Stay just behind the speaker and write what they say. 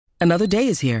Another day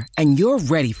is here, and you're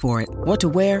ready for it. What to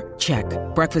wear? Check.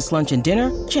 Breakfast, lunch, and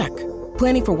dinner? Check.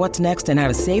 Planning for what's next and how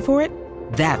to save for it?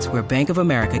 That's where Bank of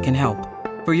America can help.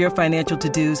 For your financial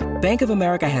to-dos, Bank of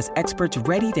America has experts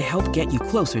ready to help get you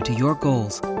closer to your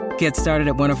goals. Get started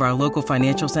at one of our local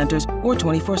financial centers or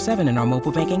 24/7 in our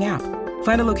mobile banking app.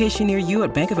 Find a location near you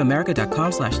at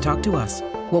bankofamerica.com/talktous.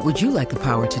 What would you like the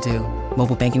power to do?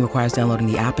 Mobile banking requires downloading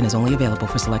the app and is only available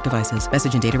for select devices.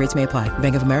 Message and data rates may apply.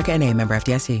 Bank of America N.A., member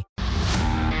FDIC.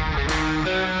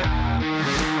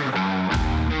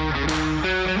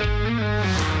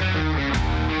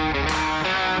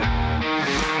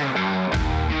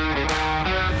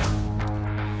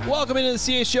 Welcome into the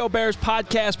CHGO Bears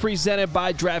podcast presented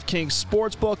by DraftKings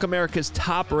Sportsbook, America's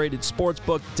top-rated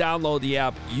sportsbook. Download the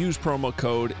app. Use promo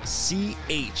code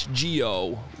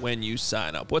CHGO when you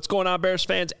sign up. What's going on, Bears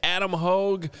fans? Adam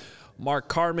Hogue, Mark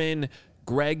Carman,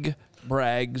 Greg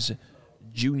Braggs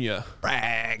Jr.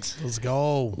 Braggs. Let's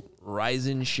go. Rise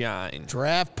and shine.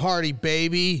 Draft party,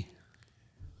 baby.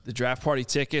 The draft party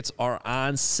tickets are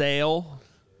on sale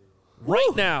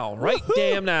right now,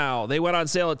 damn now. They went on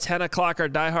sale at 10 o'clock. Our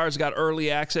diehards got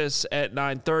early access at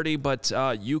 9:30, but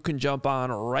you can jump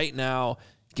on right now.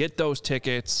 Get those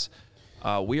tickets.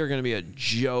 We are going to be at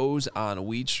Joe's on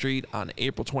Weed Street on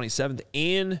April 27th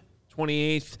and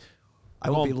 28th.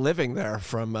 I will be living there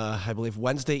from, I believe,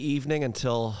 Wednesday evening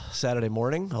until Saturday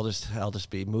morning. I'll just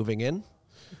be moving in.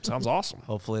 Sounds awesome.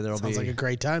 Hopefully there will be Sounds like a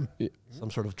great time.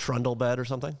 Some sort of trundle bed or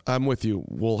something. I'm with you.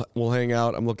 We'll hang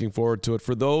out. I'm looking forward to it.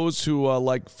 For those who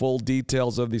like full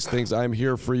details of these things, I'm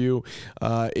here for you.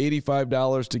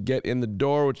 $85 to get in the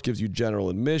door, which gives you general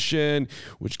admission,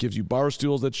 which gives you bar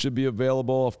stools that should be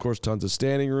available. Of course, tons of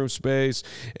standing room space,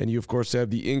 and you of course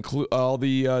have all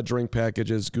the drink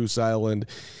packages. Goose Island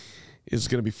is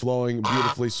going to be flowing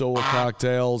beautifully. So will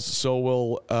cocktails. So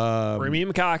will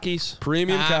Premium cockies.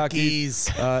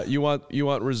 You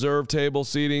want reserve table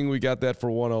seating? We got that for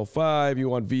 $105. You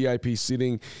want VIP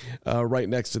seating right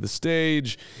next to the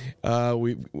stage?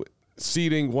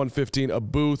 Seating $115, a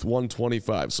booth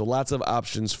 $125. So lots of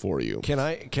options for you. Can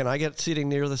I get seating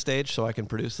near the stage so I can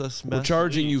produce this mess? We're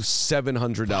charging you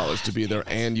 $700 to be there,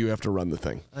 and you have to run the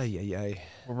thing.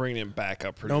 We're bringing him back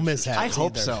up. No mishaps. I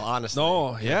hope so, honestly.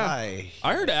 No, yeah. I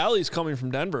heard Allie's coming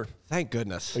from Denver. Thank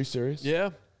goodness. Are you serious? Yeah.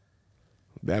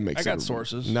 That makes I got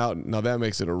sources. Now that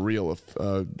makes it a real. Well,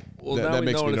 that now we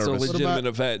makes know me it's nervous. a legitimate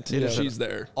event. She's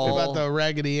there. What about the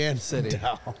Raggedy Ann city?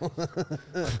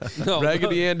 No,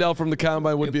 Raggedy Ann doll from the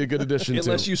Combine would be a good addition too.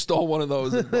 Unless you stole one of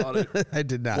those and bought it. I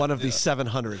did not. One of the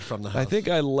 700 from the house. I think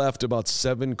I left about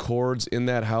 7 cords in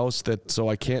that house so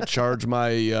I can't charge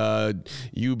my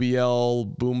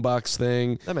UBL boombox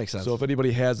thing. That makes sense. So if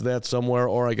anybody has that somewhere,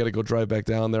 or I got to go drive back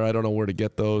down there, I don't know where to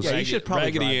get those. Yeah, you should probably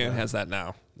Raggedy Ann has that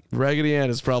now. Raggedy Ann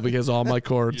probably has all my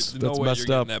cords. No That's way messed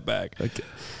you're up. getting that back.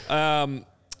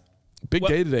 Big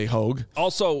day today, Hogue.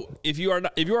 Also, if you are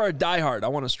a diehard, I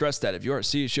want to stress that if you are a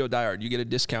CHGO diehard, you get a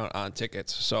discount on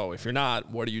tickets. So if you're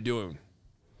not, what are you doing?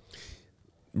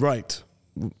 Right,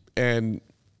 and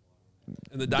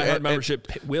the diehard membership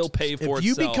will pay for itself. If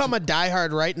you become a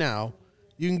diehard right now,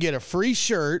 you can get a free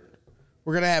shirt.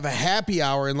 We're gonna have a happy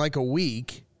hour in like a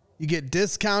week. You get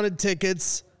discounted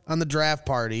tickets on the draft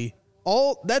party.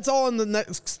 That's all in the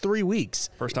next 3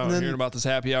 weeks. First time I'm hearing about this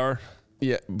happy hour.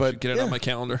 Yeah, but get it on my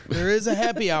calendar. There is a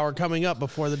happy hour coming up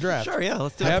before the draft. Sure, yeah,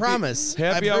 let's do it. I promise.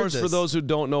 Happy hours for those who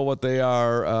don't know what they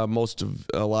are. A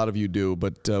lot of you do,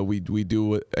 but we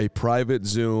do a private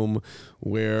Zoom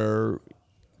where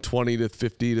 20 to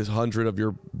 50 to 100 of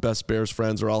your best Bears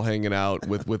friends are all hanging out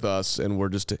with us, and we're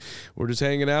just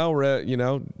hanging out. We're at, you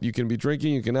can be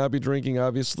drinking, you cannot be drinking,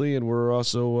 obviously, and we're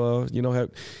also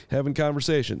having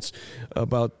conversations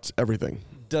about everything.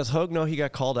 Does Hogue know he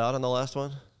got called out on the last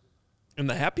one? In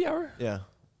the happy hour? Yeah.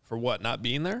 For what? Not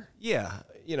being there? Yeah,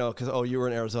 because you were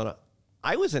in Arizona.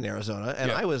 I was in Arizona,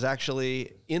 and I was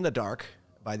actually in the dark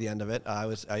by the end of it.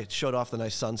 I showed off the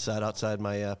nice sunset outside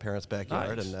my parents'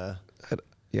 backyard, Nice. and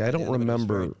I don't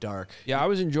remember. It was very dark. Yeah, I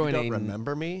was enjoying You don't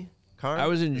remember me, Carl? I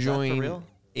was Is that for enjoying real?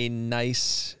 a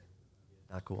nice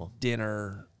Not cool.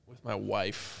 dinner with my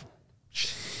wife.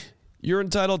 You're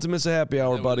entitled to miss a happy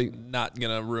hour, buddy. Not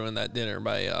gonna ruin that dinner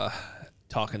by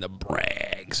talking to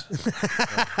Braggs.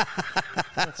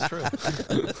 That's true.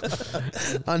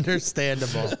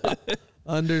 Understandable.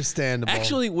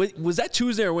 Actually, was that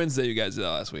Tuesday or Wednesday you guys did that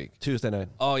last week? Tuesday night.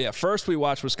 Oh, yeah. First, we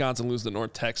watched Wisconsin lose to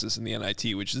North Texas in the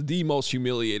NIT, which is the most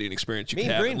humiliating experience you Mean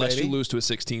can have Green, unless baby. you lose to a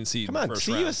 16 seed Come in on, the first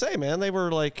round. CUSA, man. They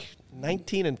were like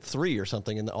 19-3 or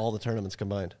something in all the tournaments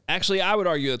combined. Actually, I would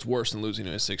argue that's worse than losing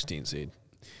to a 16 seed.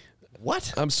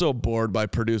 What? I'm so bored by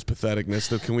Purdue's patheticness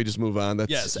that can we just move on? That's,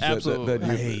 Yes,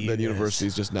 absolutely. That university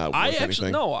is just not worth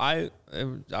anything.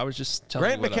 I was just telling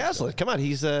Grant you what McCaslin. Come on.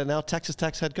 He's now Texas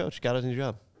Tech's head coach. Got a new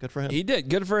job. Good for him. He did.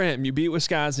 Good for him. You beat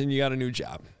Wisconsin. You got a new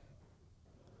job.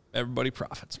 Everybody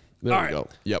profits. There All we go.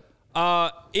 right. Yep.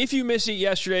 If you missed it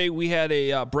yesterday, we had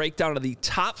a breakdown of the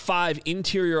top 5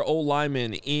 interior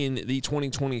O-linemen in the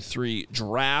 2023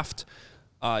 draft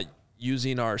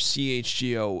using our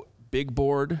CHGO big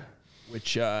board,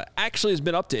 which actually has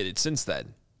been updated since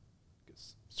then.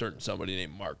 Somebody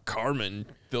named Mark Carman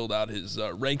filled out his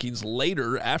rankings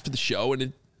later after the show, and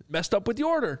it messed up with the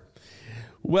order.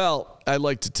 Well, I'd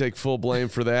like to take full blame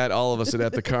for that. All of us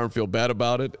at the Carm feel bad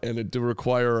about it, and it did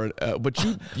require. But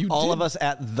you all did. of us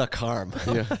at the Carm.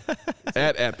 Yeah,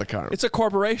 at the Carm. It's a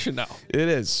corporation now. It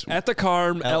is. At the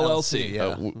Carm LLC.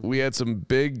 Yeah. We had some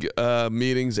big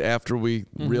meetings after we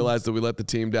realized that we let the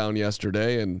team down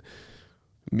yesterday, and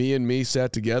me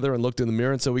sat together and looked in the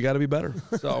mirror and said, we got to be better.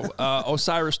 So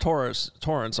Osiris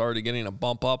Torrance already getting a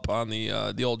bump up on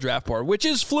the old draft board, which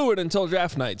is fluid until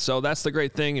draft night. So that's the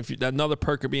great thing. If you, another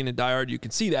perk of being a diehard, you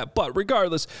can see that. But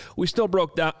regardless, we still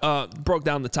broke down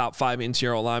the top 5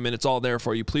 interior alignment. It's all there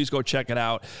for you. Please go check it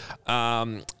out.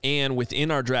 And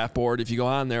within our draft board, if you go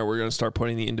on there, we're going to start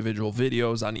putting the individual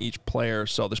videos on each player.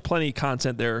 So there's plenty of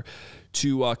content there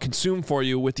to consume for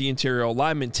you with the interior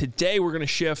alignment. Today, we're going to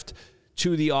shift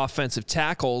to the offensive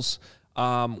tackles,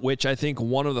 which I think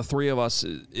one of the 3 of us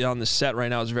on the set right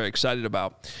now is very excited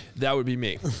about. That would be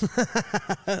me.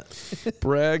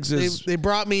 Braggs is. They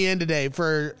brought me in today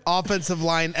for offensive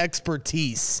line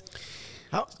expertise.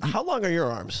 How long are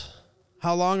your arms?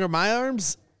 How long are my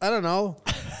arms? I don't know.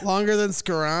 Longer than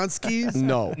Skoronski's?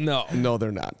 No,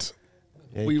 they're not.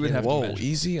 We would have to Whoa, measure.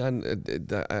 easy on.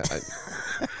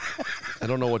 I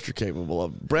don't know what you're capable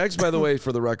of. Braggs, by the way,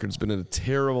 for the record, has been in a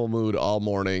terrible mood all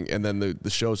morning, and then the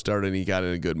show started and he got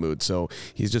in a good mood. So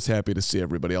he's just happy to see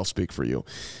everybody. I'll speak for you.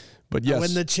 But yes,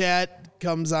 when the chat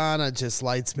comes on, it just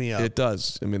lights me up. it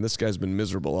does. I mean, this guy's been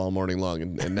miserable all morning long,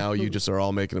 and now you just are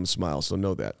all making him smile. So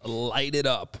know that. Light it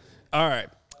up. All right.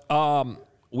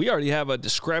 We already have a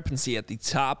discrepancy at the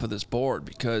top of this board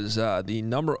because the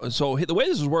number. So the way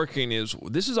this is working is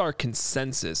this is our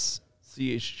consensus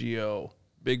CHGO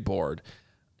big board,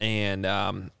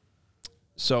 and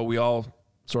so we all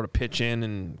sort of pitch in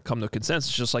and come to a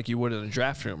consensus just like you would in a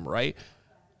draft room, right?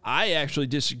 I actually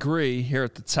disagree here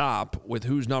at the top with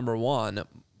who's number 1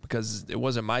 because it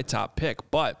wasn't my top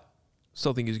pick, but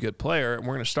still think he's a good player, and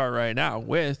we're going to start right now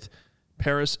with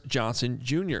Paris Johnson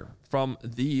Jr. from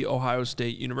The Ohio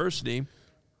State University.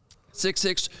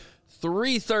 6'6",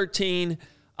 313,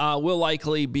 will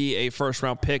likely be a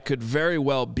first-round pick, could very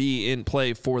well be in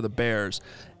play for the Bears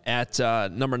at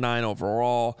number 9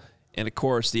 overall. And, of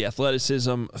course, the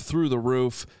athleticism through the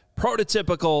roof.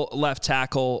 Prototypical left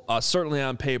tackle, certainly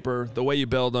on paper, the way you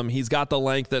build him. He's got the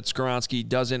length that Skoronski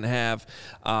doesn't have.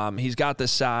 He's got the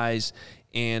size.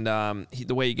 And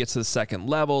the way he gets to the second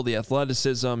level, the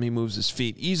athleticism, he moves his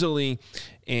feet easily,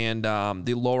 and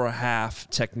the lower half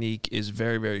technique is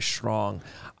very, very strong.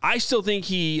 I still think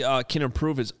he can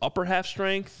improve his upper half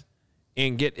strength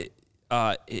and get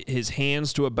his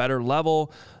hands to a better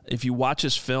level. If you watch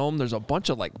his film, there's a bunch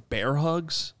of like bear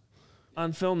hugs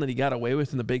on film that he got away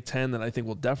with in the Big Ten that I think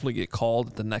will definitely get called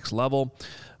at the next level.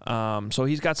 So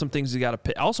he's got some things he got to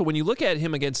pick. Also, when you look at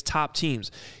him against top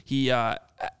teams, he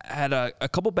had a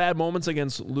couple bad moments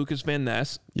against Lucas Van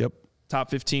Ness. Yep. Top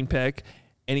 15 pick.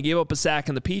 And he gave up a sack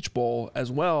in the Peach Bowl as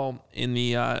well in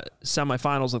the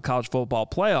semifinals of the college football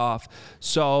playoff.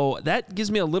 So that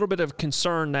gives me a little bit of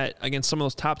concern that against some of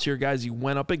those top-tier guys he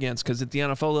went up against, because at the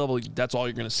NFL level, that's all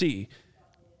you're going to see.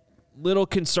 Little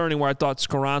concerning where I thought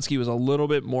Skoronski was a little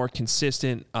bit more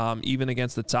consistent even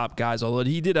against the top guys, although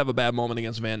he did have a bad moment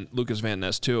against Lucas Van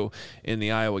Ness too in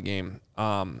the Iowa game.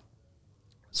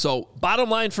 So bottom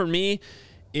line for me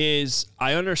is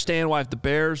I understand why if the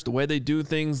Bears, the way they do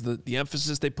things, the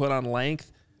emphasis they put on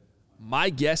length, my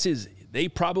guess is they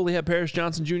probably have Paris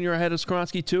Johnson Jr. ahead of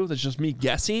Skoronski too. That's just me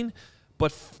guessing.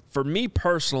 But for me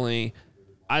personally,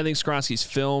 I think Skoronski's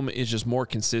film is just more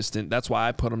consistent. That's why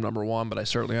I put him number 1, but I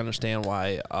certainly understand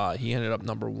why he ended up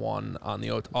number 1 on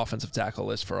the offensive tackle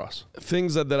list for us.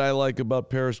 Things that I like about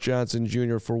Paris Johnson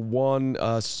Jr. for one,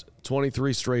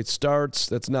 23 straight starts.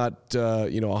 That's not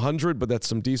 100, but that's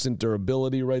some decent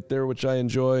durability right there, which I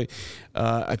enjoy.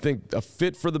 I think a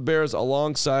fit for the Bears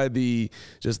alongside the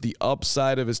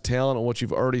upside of his talent and what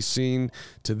you've already seen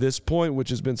to this point, which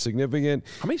has been significant.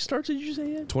 How many starts did you say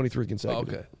he had? 23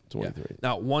 consecutive. Oh, okay. 23. Yeah.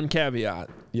 Now, one caveat.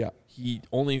 Yeah. He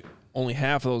only only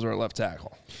half of those are at left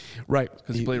tackle. Right.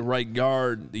 Because he played right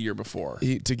guard the year before.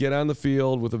 To get on the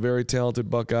field with a very talented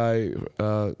Buckeye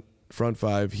front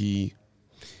five, he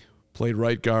played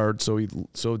right guard. So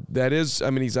that is, I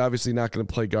mean, he's obviously not going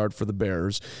to play guard for the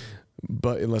Bears,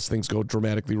 but unless things go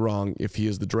dramatically wrong, if he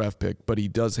is the draft pick. But he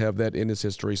does have that in his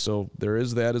history, so there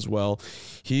is that as well.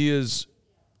 He is,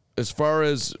 as far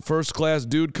as first-class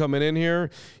dude coming in here,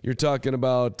 you're talking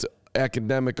about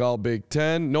academic all Big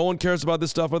Ten. No one cares about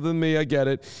this stuff other than me. I get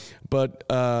it. But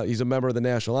he's a member of the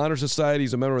National Honor Society.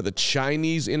 He's a member of the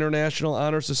Chinese International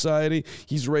Honor Society.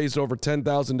 He's raised over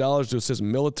 $10,000 to assist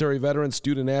military veterans,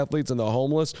 student athletes, and the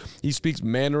homeless. He speaks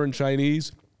Mandarin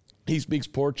Chinese. He speaks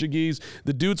Portuguese.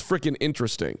 The dude's freaking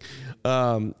interesting.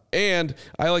 And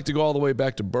I like to go all the way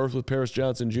back to birth with Paris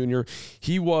Johnson Jr.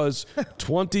 He was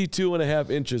 22 and a half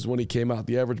inches when he came out.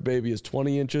 The average baby is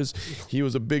 20 inches. He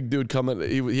was a big dude coming.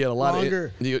 He had a lot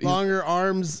longer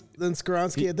arms than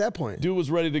Skoronski at that point. Dude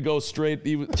was ready to go straight.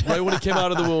 Right when he came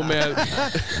out of the womb, man.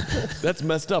 That's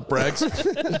messed up, Braggs.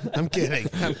 I'm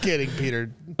kidding,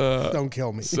 Peter. Don't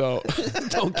kill me. So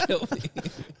Don't kill me.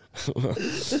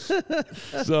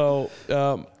 So,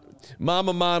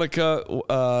 Mama Monica,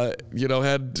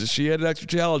 had an extra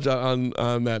challenge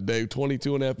on that day.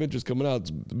 22 and a half inches coming out. It's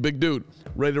a big dude,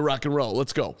 ready to rock and roll.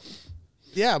 Let's go.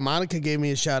 Yeah, Monica gave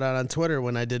me a shout out on Twitter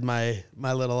when I did my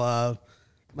little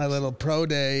pro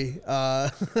day.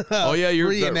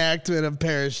 Reenactment of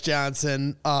Paris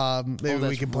Johnson. Maybe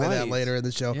we can play that later in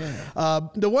the show. Yeah.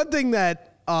 The one thing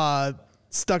that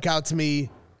stuck out to me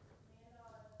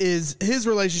is his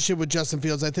relationship with Justin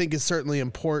Fields. I think is certainly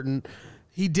important.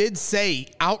 He did say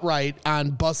outright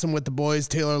on Bussin' with the Boys,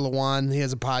 Taylor Lewan, he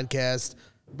has a podcast.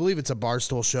 I believe it's a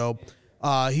Barstool show.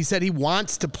 He said he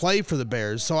wants to play for the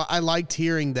Bears. So I liked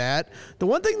hearing that. The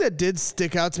one thing that did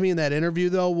stick out to me in that interview,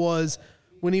 though, was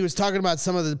when he was talking about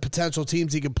some of the potential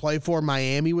teams he could play for,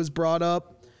 Miami was brought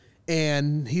up.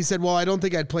 And he said, well, I don't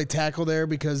think I'd play tackle there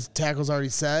because tackle's already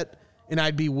set, and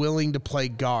I'd be willing to play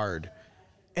guard.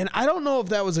 And I don't know if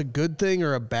that was a good thing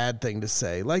or a bad thing to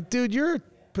say. Like, dude, you're a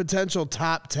potential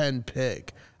top 10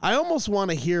 pick. I almost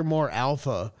want to hear more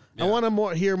alpha. Yeah. I want to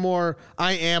hear more,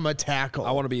 I am a tackle.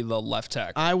 I want to be the left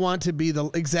tackle. I want to be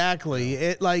exactly.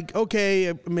 It, like,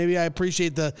 okay, maybe I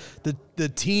appreciate the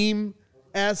team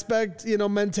aspect,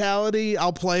 mentality.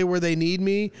 I'll play where they need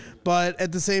me. But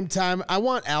at the same time, I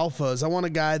want alphas. I want a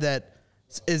guy that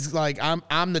is like,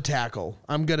 I'm the tackle.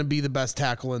 I'm going to be the best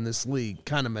tackle in this league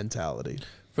kind of mentality.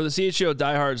 For the CHGO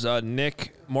Diehards,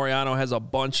 Nick Moriano has a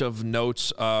bunch of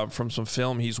notes from some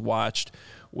film he's watched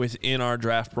within our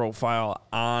draft profile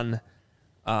on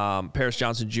Paris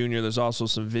Johnson Jr. There's also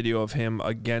some video of him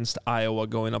against Iowa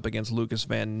going up against Lucas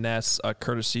Van Ness,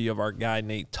 courtesy of our guy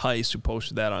Nate Tice, who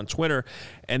posted that on Twitter.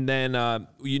 And then,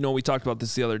 we talked about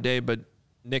this the other day, but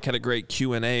Nick had a great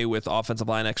Q&A with offensive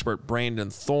line expert Brandon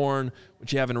Thorne,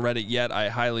 which you haven't read it yet. I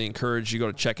highly encourage you to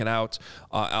go to check it out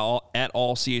at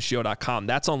allchgo.com.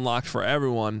 That's unlocked for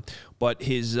everyone, but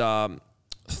his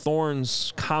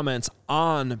Thorne's comments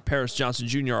on Paris Johnson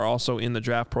Jr. are also in the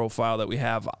draft profile that we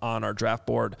have on our draft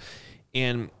board.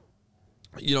 And,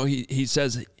 he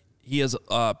says he has,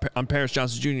 on Paris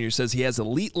Johnson Jr., he says he has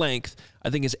elite length. I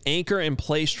think his anchor and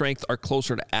play strength are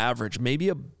closer to average, maybe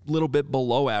a little bit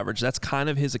below average. That's kind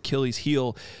of his Achilles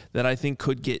heel that I think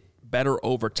could get better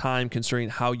over time considering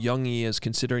how young he is,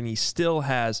 considering he still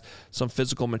has some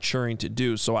physical maturing to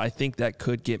do. So I think that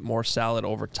could get more solid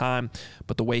over time.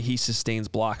 But the way he sustains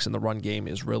blocks in the run game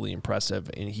is really impressive.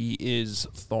 And he is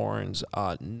Thorne's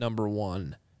number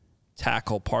one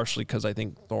tackle, partially because I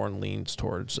think Thorne leans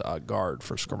towards guard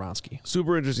for Skoronski.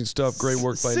 Super interesting stuff. Great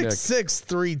work by Nick. 6'6",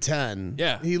 310.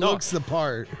 Yeah. He looks the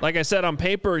part. Like I said, on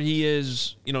paper, he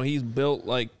is, he's built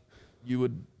like you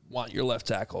would want your left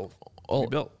tackle to be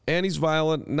built. And he's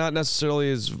violent, not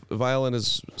necessarily as violent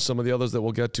as some of the others that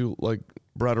we'll get to, like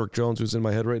Broderick Jones, who's in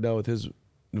my head right now with his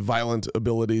violent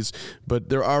abilities. But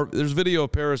there's video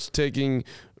of Paris taking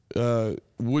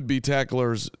would-be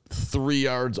tacklers 3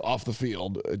 yards off the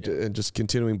field and just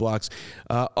continuing blocks.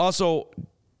 Also,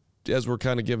 as we're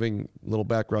kind of giving a little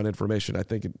background information, I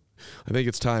think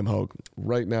it's time, Hogue,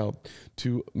 right now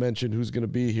to mention who's going to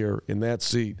be here in that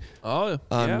seat.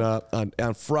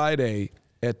 On Friday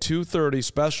at 2:30,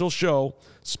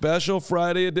 special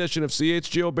Friday edition of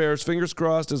CHGO Bears. Fingers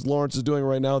crossed, as Lawrence is doing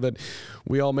right now, that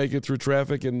we all make it through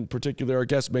traffic, and particularly our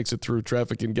guest makes it through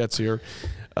traffic and gets here.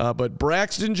 But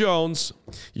Braxton Jones,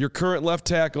 your current left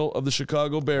tackle of the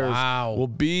Chicago Bears, will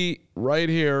be right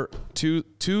here,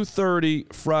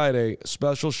 2:30 Friday,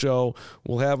 special show.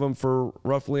 We'll have him for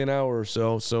roughly an hour or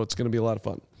so it's going to be a lot of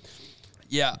fun.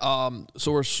 Yeah,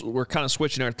 so we're kind of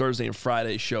switching our Thursday and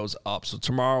Friday shows up. So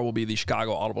tomorrow will be the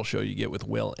Chicago Audible show you get with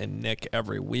Will and Nick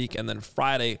every week. And then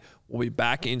Friday, we'll be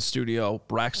back in studio,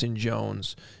 Braxton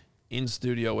Jones in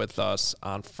studio with us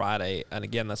on Friday. And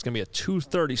again, that's going to be a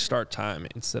 2:30 start time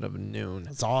instead of noon.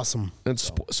 That's awesome. And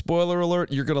spoiler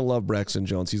alert, you're going to love Braxton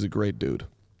Jones. He's a great dude.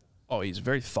 Oh, he's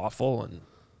very thoughtful and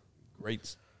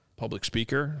great public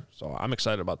speaker. So I'm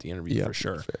excited about the interview for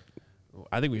sure.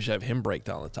 I think we should have him break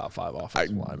down the top 5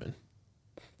 offensive linemen.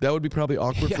 That would be probably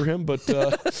awkward for him, but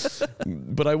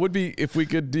but I would be, if we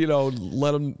could,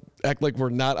 let him act like we're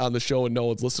not on the show and no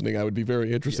one's listening. I would be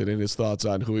very interested in his thoughts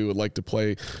on who he would like to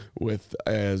play with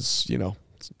as,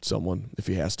 someone, if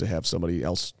he has to have somebody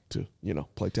else to,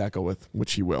 play tackle with,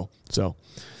 which he will. So,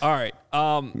 all right.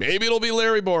 Maybe it'll be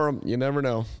Larry Borum. You never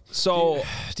know. So,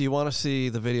 do you want to see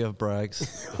the video of Braggs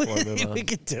before I move on? We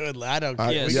can do it. I don't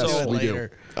care. Yeah, We can so- do it we do.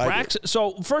 later.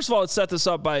 So first of all, let's set this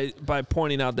up by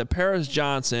pointing out that Paris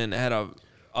Johnson had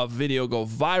a video go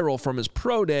viral from his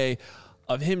pro day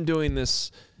of him doing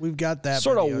this We've got that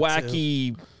sort of video,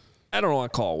 wacky. I don't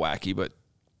want to call it wacky, but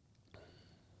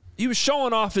he was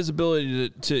showing off his ability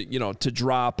to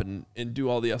drop and do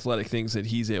all the athletic things that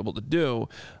he's able to do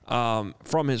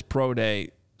from his pro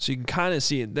day. So you can kind of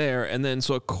see it there. And then,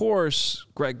 so of course,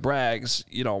 Greg Braggs,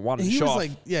 wanted to He show was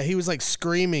off. he was like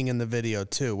screaming in the video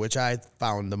too, which I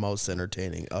found the most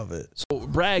entertaining of it. So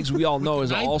Braggs, we all know,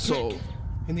 is Ninth also pick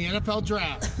in the NFL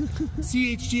draft.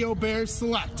 CHGO Bears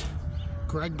select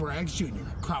Greg Braggs Jr.,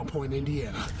 Crown Point,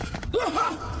 Indiana.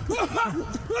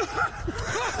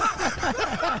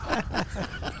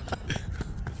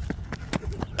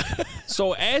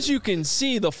 So as you can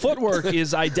see, the footwork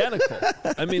is identical.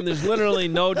 I mean, there's literally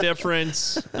no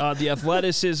difference. The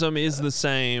athleticism is the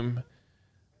same.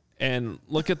 And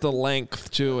look at the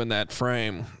length, too, in that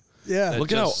frame. Yeah,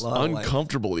 Look at how Just- lot of life.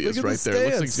 uncomfortable he is Look at right the there.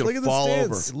 Looks like he's stance. going Look to at the fall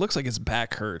over. stance. It looks like his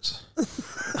back hurts.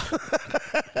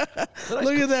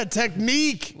 look at that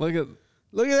technique. Look at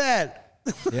Look at that.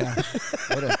 Yeah.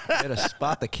 Way to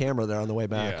spot the camera there on the way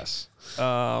back. yes.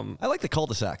 I like the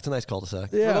cul-de-sac. It's a nice cul-de-sac.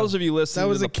 Yeah. For those of you listening that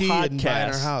was to a the key in buying our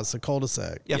podcast, house, a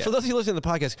cul-de-sac. Yeah, for those of you listening to the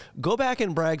podcast, go back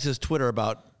in Braggs' Twitter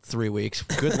about 3 weeks.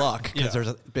 Good luck, because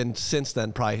there's been since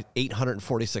then probably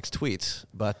 846 tweets.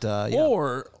 But yeah.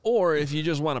 or if you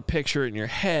just want to picture it in your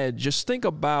head, just think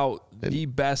about the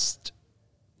best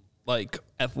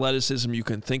athleticism you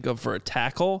can think of for a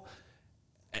tackle.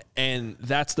 And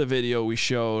that's the video we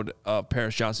showed of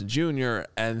Paris Johnson Jr.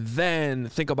 And then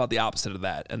think about the opposite of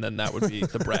that. And then that would be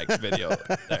the Braggs video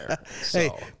there. So, Hey,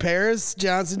 Paris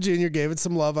Johnson Jr. gave it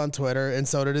some love on Twitter, and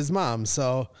so did his mom.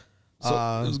 So it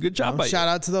was a good job by you. shout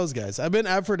out to those guys. I've been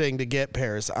efforting to get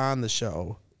Paris on the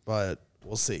show, but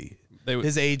we'll see.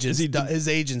 His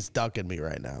agent's ducking me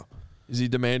right now. Is he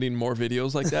demanding more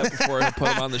videos like that before I put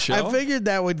him on the show? I figured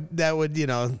that would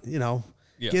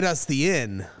get us the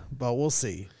in, but we'll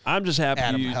see. I'm just happy.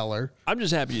 Adam Heller. I'm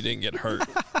just happy you didn't get hurt.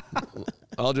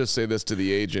 I'll just say this to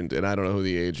the agent, and I don't know who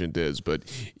the agent is, but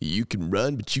you can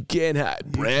run, but you can't hide.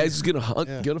 Braggs is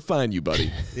gonna find you,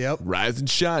 buddy. Yep. Rise and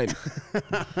shine.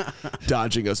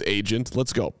 Dodging us, agent.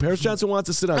 Let's go. Paris Johnson wants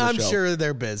to sit on the I'm show. sure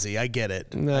they're busy. I get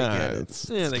it. Nah, I get it.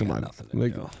 They come got on. nothing to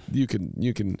do.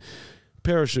 You can.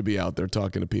 Paris should be out there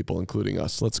talking to people, including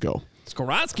us. Let's go.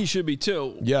 Skoronski should be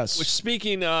too. Yes. Which,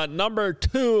 speaking number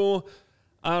 2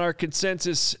 on our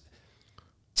consensus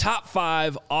top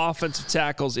 5 offensive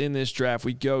tackles in this draft,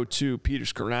 we go to Peter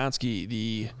Skoronski,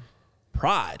 the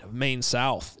pride of Maine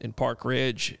South in Park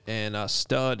Ridge, and a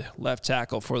stud left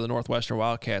tackle for the Northwestern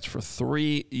Wildcats for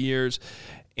 3 years.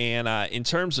 And in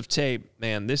terms of tape,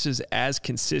 man, this is as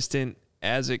consistent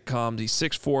as it comes. He's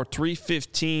 6'4",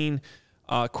 315.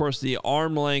 Of course, the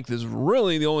arm length is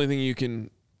really the only thing you can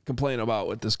complain about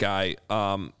with this guy.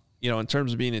 In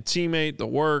terms of being a teammate, the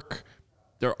work,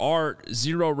 there are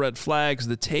 0 red flags.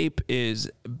 The tape is,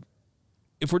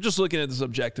 if we're just looking at this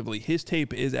objectively, his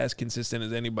tape is as consistent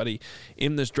as anybody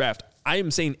in this draft. I am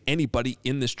saying anybody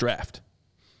in this draft,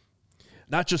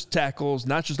 not just tackles,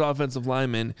 not just offensive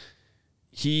linemen.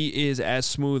 He is as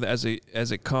smooth as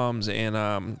it comes,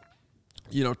 and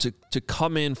to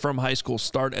come in from high school,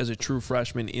 start as a true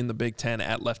freshman in the Big Ten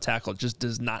at left tackle just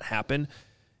does not happen.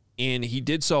 And he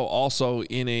did so also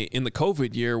in the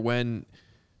COVID year when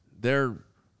their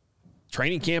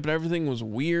training camp and everything was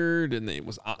weird, and it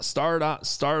was start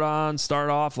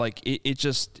off like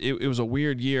it was a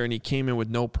weird year, and he came in with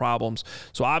no problems.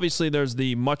 So obviously there's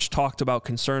the much talked about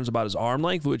concerns about his arm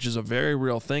length, which is a very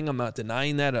real thing. I'm not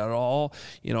denying that at all.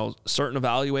 Certain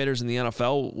evaluators in the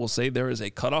NFL will say there is a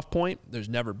cutoff point. There's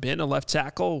never been a left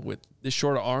tackle with this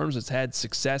short of arms that's had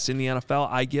success in the NFL.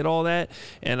 I get all that,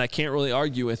 and I can't really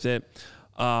argue with it.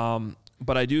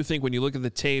 but I do think when you look at the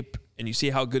tape and you see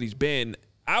how good he's been,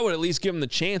 I would at least give him the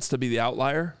chance to be the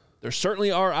outlier. There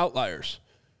certainly are outliers.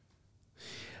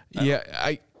 Yeah,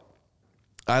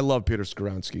 I love Peter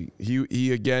Skoronski.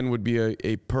 He again would be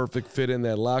a perfect fit in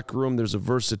that locker room. There's a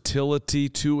versatility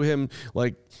to him.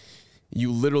 Like,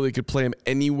 you literally could play him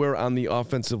anywhere on the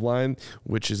offensive line,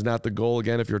 which is not the goal,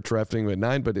 again, if you're drafting him at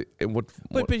 9. But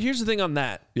here's the thing on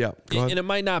that. Yeah, go ahead. And it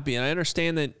might not be. And I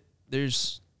understand that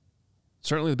there's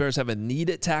certainly the Bears have a need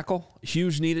at tackle, a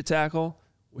huge need at tackle,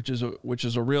 which is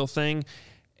a real thing.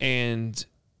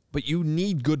 But you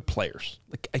need good players.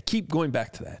 Like, I keep going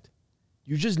back to that.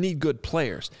 You just need good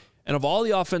players. And of all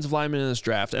the offensive linemen in this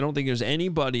draft, I don't think there's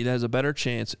anybody that has a better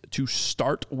chance to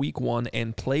start week 1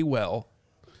 and play well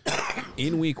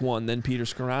in week 1 than Peter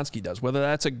Skoronski does, whether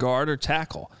that's a guard or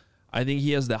tackle. I think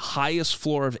he has the highest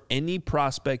floor of any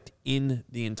prospect in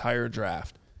the entire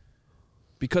draft.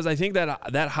 Because I think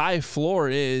that high floor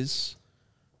is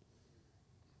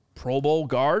Pro Bowl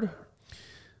guard,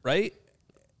 right?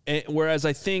 And whereas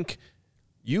I think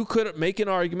you could make an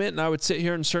argument, and I would sit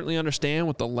here and certainly understand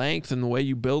with the length and the way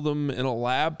you build them in a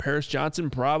lab, Paris Johnson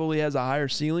probably has a higher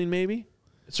ceiling maybe.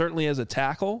 Certainly as a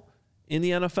tackle in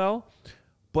the NFL.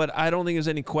 But I don't think there's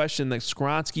any question that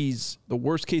Skoronski's the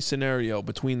worst-case scenario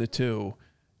between the two.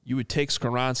 You would take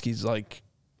Skoronski's like,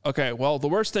 okay, well, the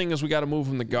worst thing is we got to move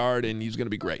him to guard, and he's going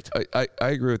to be great. I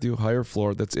agree with you. Higher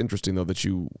floor. That's interesting, though, that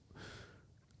you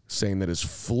saying that his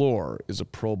floor is a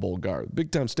Pro Bowl guard.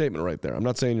 Big-time statement right there. I'm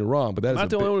not saying you're wrong, but that's not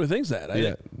the only one who thinks that.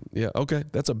 Yeah, okay.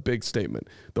 That's a big statement.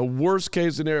 The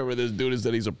worst-case scenario with this dude is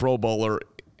that he's a Pro Bowler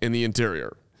in the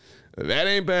interior. That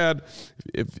ain't bad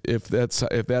if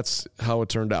that's how it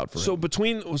turned out for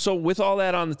him. So with all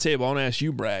that on the table, I want to ask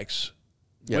you, Braggs.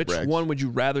 Yeah, which Braggs. one would you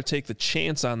rather take the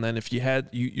chance on then? If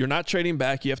you're not trading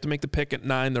back, you have to make the pick at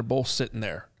 9. They're both sitting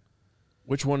there.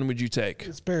 Which one would you take?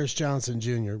 It's Paris Johnson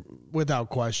Jr., without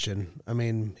question. I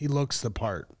mean, he looks the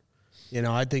part. You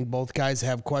know, I think both guys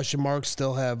have question marks,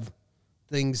 still have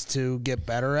things to get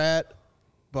better at,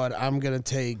 but I'm going to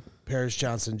take Paris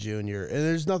Johnson Jr. And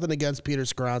there's nothing against Peter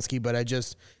Skoronski, but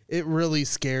it really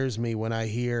scares me when I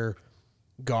hear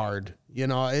guard. You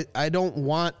know, I don't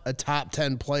want a top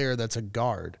 10 player that's a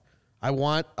guard. I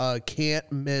want a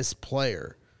can't-miss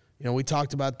player. You know, we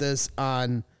talked about this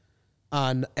on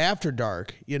After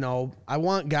Dark. You know, I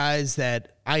want guys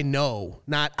that I know,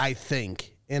 not I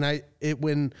think. And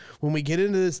when we get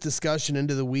into this discussion,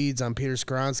 into the weeds on Peter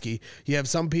Skoronski, you have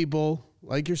some people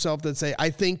like yourself that say, I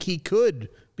think he could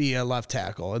be a left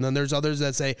tackle. And then there's others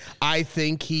that say, I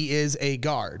think he is a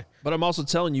guard. But I'm also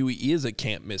telling you, he is a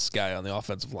can't-miss guy on the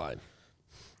offensive line.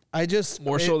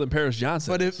 More so than Paris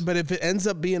Johnson. But if it ends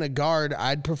up being a guard,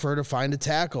 I'd prefer to find a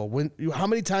tackle. How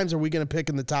many times are we going to pick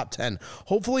in the top 10?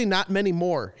 Hopefully not many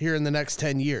more here in the next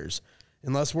 10 years,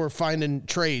 unless we're finding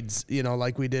trades, you know,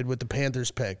 like we did with the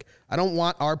Panthers pick. I don't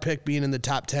want our pick being in the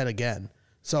top 10 again.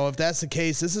 So if that's the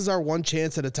case, this is our one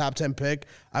chance at a top 10 pick.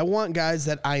 I want guys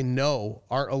that I know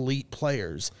are elite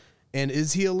players. And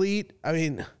is he elite? I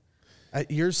mean,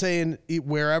 you're saying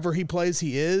wherever he plays,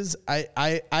 he is.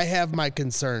 I have my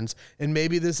concerns. And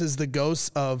maybe this is the ghosts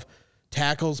of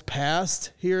tackles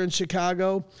past here in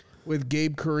Chicago with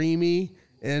Gabe Karimi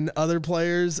and other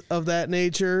players of that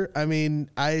nature. I mean,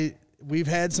 we've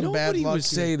had some bad luck. Nobody would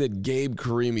say that Gabe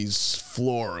Karimi's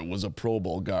floor was a Pro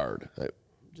Bowl guard.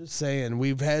 Just saying,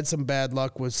 we've had some bad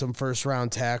luck with some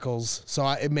first-round tackles, so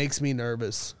it makes me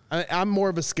nervous. I'm more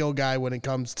of a skill guy when it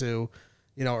comes to,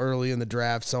 you know, early in the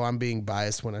draft, so I'm being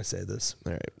biased when I say this.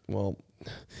 All right, well,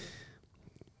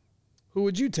 who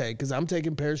would you take? Because I'm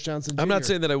taking Paris Johnson Jr. I'm not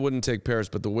saying that I wouldn't take Paris,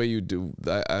 but the way you do,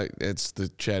 it's the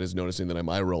chat is noticing that I'm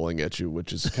eye rolling at you,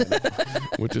 which is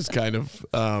kind of,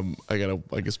 I gotta,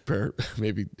 I guess,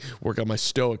 maybe work on my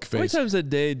stoic face. How many times a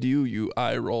day do you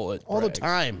eye roll it? All the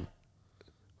time.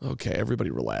 Okay,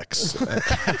 everybody relax.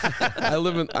 I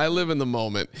live in the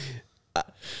moment.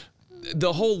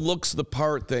 The whole looks the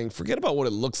part thing, forget about what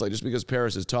it looks like just because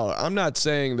Paris is taller. I'm not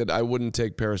saying that I wouldn't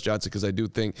take Paris Johnson because I do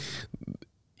think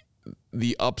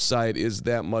the upside is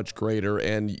that much greater,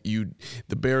 and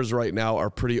the Bears right now are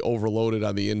pretty overloaded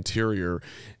on the interior.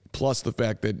 Plus the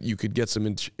fact that you could get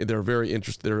some,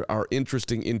 there are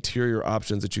interesting interior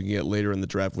options that you can get later in the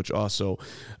draft, which also,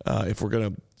 if we're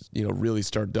gonna, really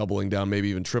start doubling down, maybe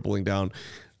even tripling down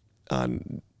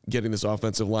on getting this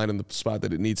offensive line in the spot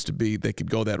that it needs to be, they could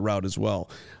go that route as well.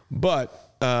 But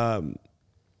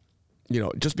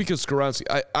just because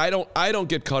Skoronski, I don't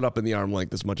get caught up in the arm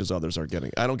length as much as others are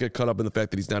getting. I don't get caught up in the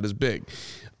fact that he's not as big.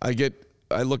 I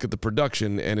look at the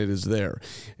production and it is there,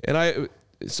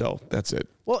 so that's it.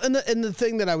 Well, and the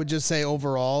thing that I would just say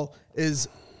overall is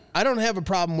I don't have a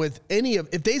problem with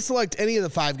if they select any of the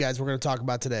 5 guys we're going to talk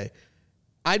about today,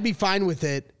 I'd be fine with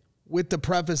it with the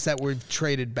preface that we've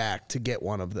traded back to get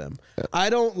one of them. I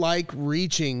don't like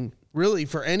reaching really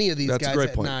for any of these guys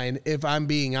at 9, if I'm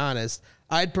being honest.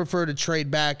 I'd prefer to trade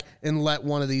back and let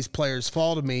one of these players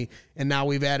fall to me, and now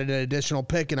we've added an additional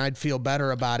pick, and I'd feel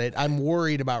better about it. I'm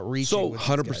worried about reaching. So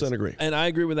 100% agree. And I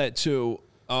agree with that too.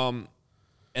 But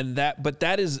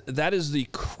that is the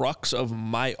crux of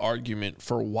my argument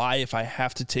for why, if I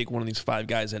have to take one of these 5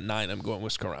 guys at 9, I'm going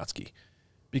with Skoronski.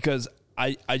 Because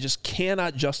I just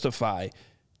cannot justify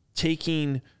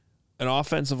taking an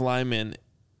offensive lineman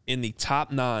in the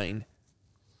top 9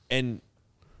 and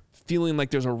feeling like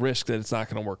there's a risk that it's not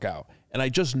going to work out. And I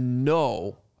just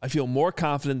know, I feel more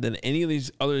confident than any of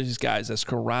these guys that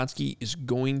Skoronski is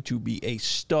going to be a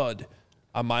stud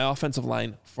on my offensive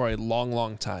line for a long,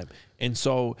 long time. And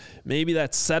so maybe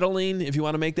that's settling if you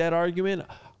want to make that argument.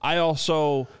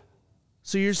 So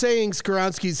you're saying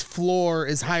Skoronski's floor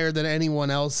is higher than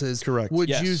anyone else's. Correct. Would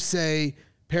Yes. you say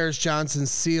Paris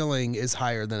Johnson's ceiling is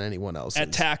higher than anyone else's?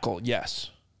 At tackle, yes.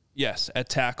 Yes, at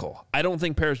tackle. I don't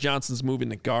think Paris Johnson's moving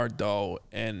to guard, though,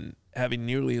 and having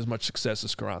nearly as much success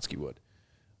as Skoronski would.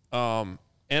 And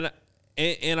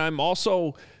I'm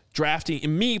also drafting,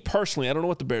 and me personally, I don't know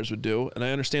what the Bears would do, and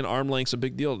I understand arm length's a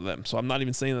big deal to them, so I'm not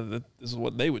even saying that this is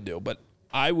what they would do, but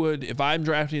I would, if I'm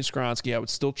drafting Skoronski, I would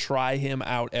still try him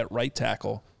out at right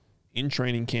tackle in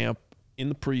training camp, in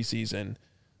the preseason.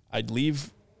 I'd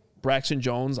leave Braxton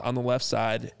Jones on the left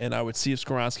side, and I would see if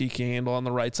Skoronski can handle on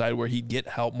the right side where he'd get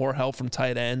more help from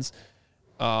tight ends.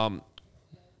 And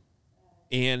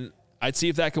I'd see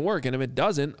if that can work. And if it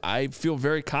doesn't, I feel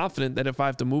very confident that if I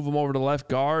have to move him over to left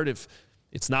guard, if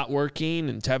it's not working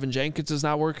and Tevin Jenkins is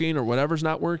not working or whatever's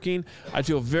not working, I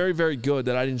feel very, very good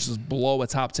that I didn't just blow a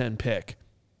top 10 pick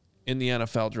in the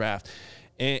NFL draft.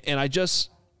 And I just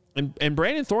 – and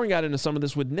Brandon Thorne got into some of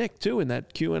this with Nick, too, in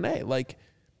that Q&A. Like,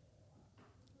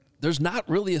 there's not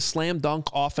really a slam dunk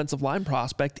offensive line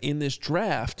prospect in this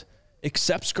draft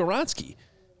except Skoronski.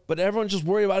 But everyone's just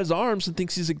worried about his arms and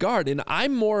thinks he's a guard. And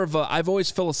I'm more of I've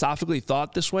always philosophically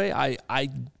thought this way. I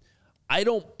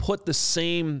don't put the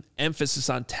same emphasis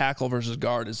on tackle versus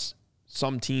guard as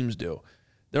some teams do.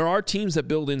 There are teams that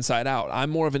build inside out.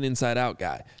 I'm more of an inside out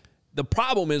guy. The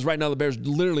problem is right now the Bears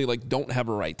literally don't have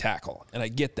a right tackle, and I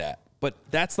get that. But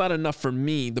that's not enough for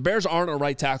me. The Bears aren't a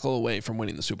right tackle away from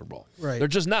winning the Super Bowl. Right. They're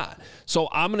just not. So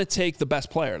I'm going to take the best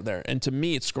player there, and to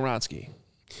me it's Skoronski.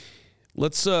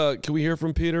 Let's. Can we hear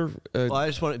from Peter? Well, I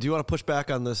just want. Do you want to push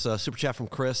back on this super chat from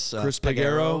Chris? Chris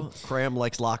Pagaro. Cram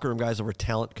likes locker room guys over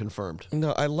talent confirmed.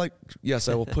 No, yes,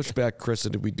 I will push back, Chris,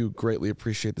 and we do greatly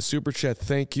appreciate the super chat.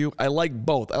 Thank you. I like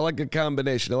both. I like a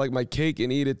combination. I like my cake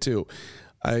and eat it too.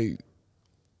 A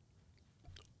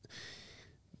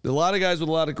lot of guys with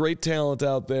a lot of great talent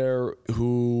out there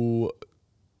who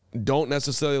don't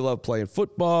necessarily love playing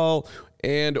football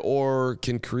and or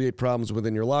can create problems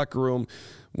within your locker room.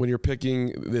 When you're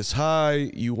picking this high,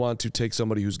 you want to take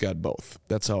somebody who's got both.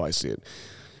 That's how I see it.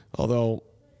 Although,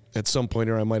 at some point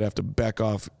here, I might have to back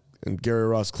off. And Gary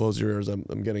Ross, close your ears. I'm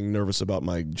getting nervous about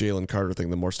my Jalen Carter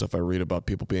thing. The more stuff I read about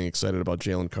people being excited about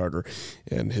Jalen Carter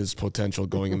and his potential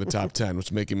going in the top 10, which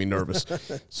is making me nervous.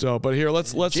 So, but here,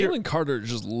 let's hear. Jalen Carter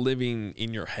is just living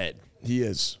in your head. He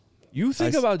is. You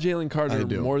think about Jalen Carter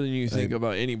do. more than you think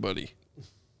about anybody.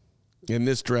 In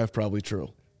this draft, probably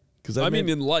true. Because I mean,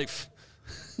 in life.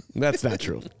 That's not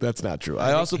true. That's not true.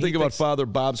 I also think about Father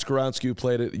Bob Skoronski, who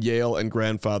played at Yale, and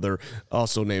grandfather,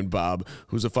 also named Bob,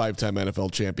 who's a 5-time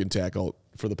NFL champion tackle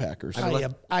for the Packers.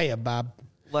 Hiya, Bob.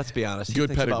 Let's be honest. Good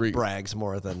He thinks pedigree. about Braggs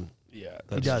more than He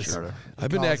does. Carter. I've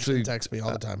been Calls actually and texts me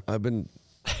all the time. I've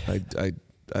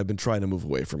been trying to move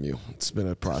away from you. It's been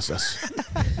a process.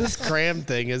 This cram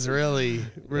thing has really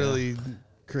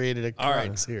created a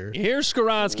crux here. Here's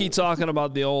Skoronski talking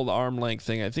about the old arm length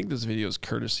thing. I think this video is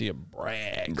courtesy of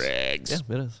Braggs.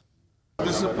 Yeah, it is.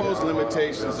 The supposed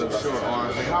limitations of short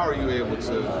arms, how are you able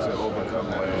to overcome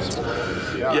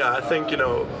that? Yeah, I think,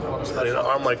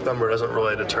 arm length number doesn't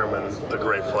really determine a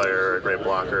great player or a great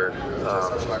blocker.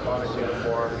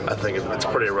 I think it's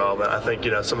pretty irrelevant. I think,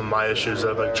 some of my issues that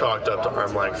have been chalked up to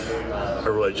arm length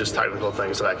are really just technical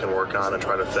things that I can work on and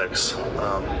try to fix.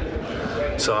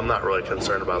 So I'm not really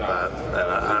concerned about that.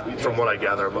 And from what I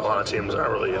gather, a lot of teams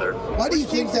aren't really either. Why do you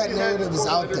think that narrative is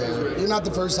out there? You're not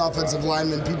the first offensive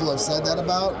lineman people have said that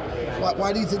about.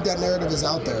 Why do you think that narrative is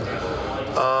out there?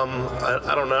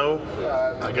 I don't know.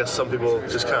 I guess some people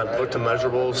just kind of look to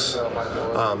measurables.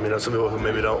 Some people who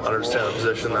maybe don't understand the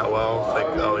position that well think,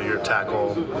 oh, you're a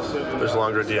tackle. There's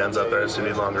longer DNs out there, so you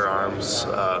need longer arms.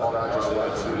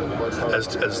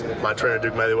 As my trainer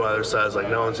Duke Mayweather says, like,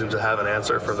 no one seems to have an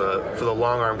answer for the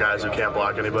long arm guys who can't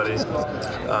block anybody.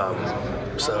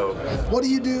 So what do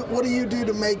you do? What do you do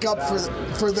to make up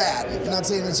for that? I'm not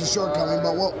saying it's a shortcoming,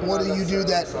 but what do you do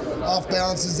that off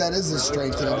balances that is a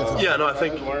strength in a different? Yeah, no, I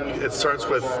think it starts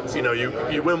with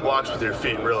you win blocks with your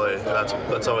feet. Really,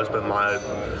 that's always been my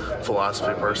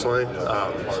philosophy personally.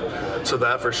 So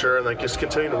that for sure, and like just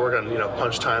continuing to work on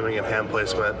punch timing and hand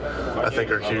placement, I think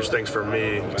are huge things for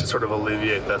me to sort of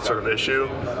alleviate that sort of issue,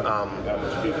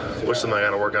 which is something I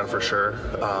got to work on for sure.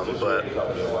 But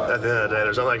at the end of the day,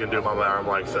 there's nothing I can do about my arm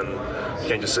length, and you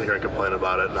can't just sit here and complain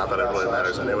about it. Not that it really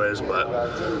matters anyways, but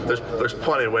there's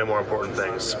plenty of way more important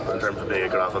things in terms of being a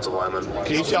good offensive lineman.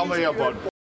 Can you tell me about?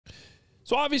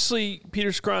 So obviously,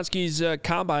 Peter Skoronski's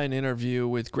combine interview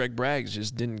with Greg Braggs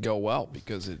just didn't go well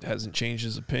because it hasn't changed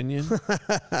his opinion.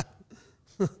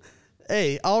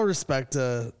 Hey, all respect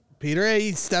to Peter. Hey,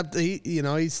 he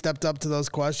stepped up to those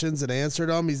questions and answered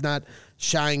them. He's not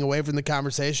shying away from the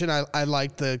conversation. I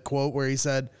liked the quote where he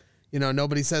said,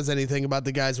 nobody says anything about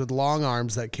the guys with long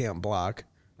arms that can't block.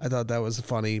 I thought that was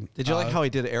funny. Did you like how he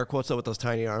did air quotes though with those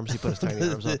tiny arms? He put his tiny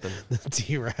arms up. And the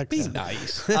T-Rex. Be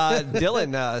nice.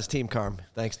 Dylan, his team carm.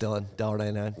 Thanks, Dylan.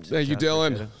 $1.99. Thank you,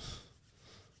 Dylan.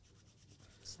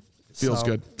 Feels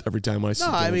good every time I see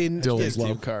Dylan's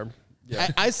love. Carb. Yeah.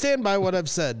 I stand by what I've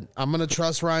said. I'm going to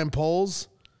trust Ryan Poles.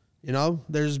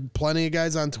 There's plenty of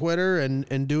guys on Twitter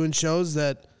and doing shows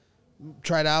that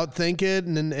try to outthink it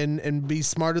and be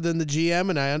smarter than the GM.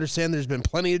 And I understand there's been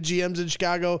plenty of GMs in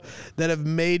Chicago that have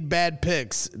made bad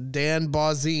picks. Dan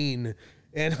Bozine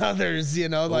and others,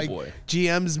 boy.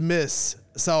 GMs miss.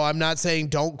 So I'm not saying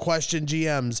don't question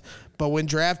GMs. But when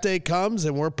draft day comes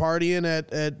and we're partying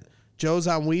at Joe's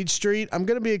on Weed Street, I'm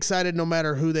going to be excited no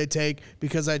matter who they take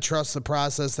because I trust the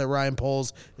process that Ryan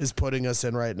Poles is putting us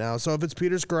in right now. So if it's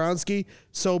Peter Skoronski,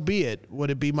 so be it. Would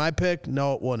it be my pick?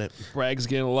 No, it wouldn't. Bragg's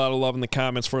getting a lot of love in the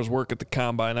comments for his work at the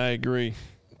Combine. I agree.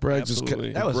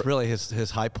 Absolutely. That was really his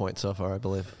high point so far, I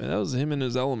believe. And that was him in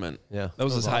his element. Yeah. That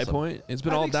was his awesome. high point. It's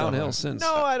been all downhill since.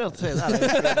 No, I don't say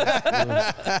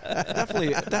that.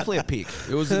 definitely a peak.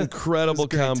 It was an incredible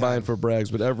combine for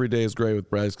Braggs, but every day is great with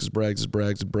Braggs because Braggs is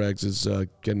Braggs and Braggs is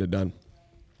getting it done.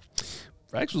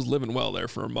 Braggs was living well there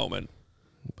for a moment.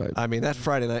 But I mean, that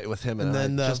Friday night with him and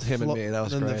then just him and me, that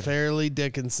was great. Then the Fairleigh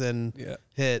Dickinson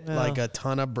hit like a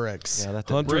ton of bricks. Yeah, that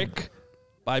brick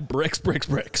by bricks.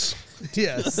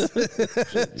 Yes.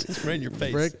 Just right in your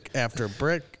face. Brick after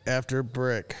brick after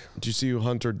brick. Did you see who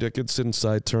Hunter Dickinson,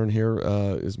 side turn here,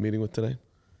 is meeting with today?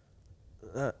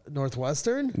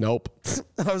 Northwestern? Nope.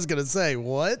 I was going to say,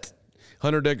 what?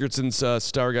 Hunter Dickinson's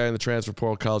star guy in the transfer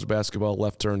portal, college basketball,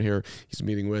 left turn here. He's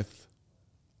meeting with...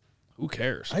 Who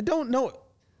cares? I don't know.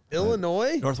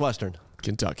 Illinois? Northwestern.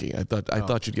 Kentucky. I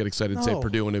thought you'd get excited and say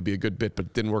Purdue and it'd be a good bit, but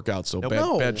it didn't work out. So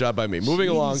bad job by me. Moving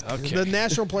along. Okay. The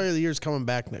National Player of the Year is coming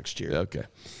back next year. Okay.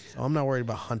 So I'm not worried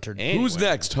about Hunter. Anyway, who's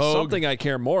next, Hogue? Something I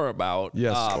care more about.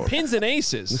 Yes, Pins and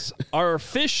Aces, our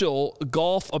official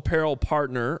golf apparel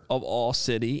partner of All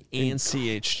City and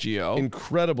CHGO.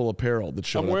 Incredible apparel that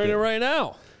showed I'm wearing it right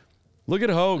now. Look at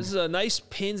Hogue. This is a nice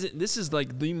pins. This is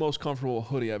like the most comfortable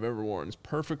hoodie I've ever worn. It's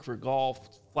perfect for golf.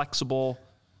 It's flexible.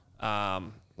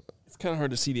 It's kind of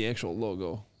hard to see the actual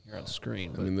logo here on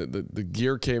screen. I mean, the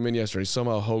gear came in yesterday.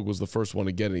 Somehow Hogue was the first one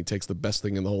to get it. And he takes the best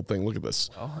thing in the whole thing. Look at this.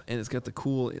 Oh, and it's got the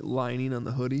cool lining on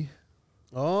the hoodie.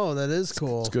 Oh, that is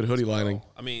cool. It's good hoodie lining.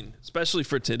 I mean, especially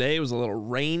for today, it was a little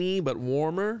rainy but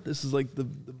warmer. This is like the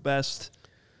best.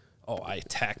 Oh, I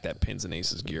attacked that Pins and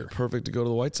Aces gear. Perfect to go to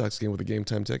the White Sox game with a game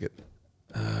time ticket.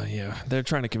 Yeah, they're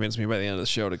trying to convince me by the end of the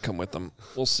show to come with them.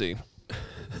 We'll see.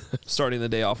 Starting the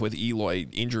day off with Eloy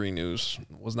injury news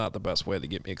was not the best way to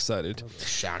get me excited.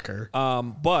 Shocker.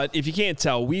 But if you can't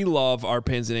tell, we love our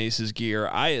Pins and Aces gear.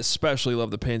 I especially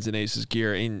love the Pins and Aces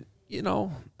gear. And,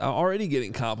 already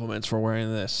getting compliments for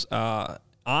wearing this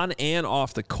on and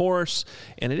off the course.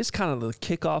 And it is kind of the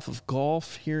kickoff of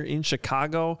golf here in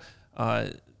Chicago.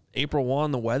 April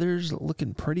 1, the weather's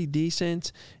looking pretty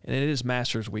decent, and it is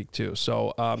Masters Week too.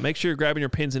 So make sure you're grabbing your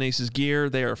Pins and Aces gear.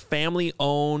 They are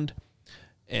family-owned,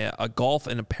 a golf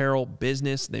and apparel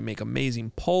business. They make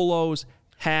amazing polos,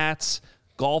 hats,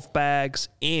 golf bags,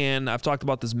 and I've talked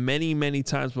about this many, many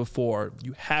times before.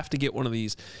 You have to get one of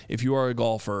these if you are a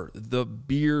golfer. The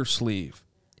beer sleeve.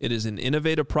 It is an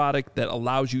innovative product that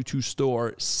allows you to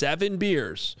store 7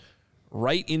 beers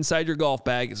right inside your golf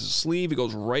bag. It's a sleeve. It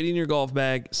goes right in your golf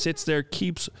bag, sits there,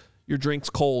 keeps your drinks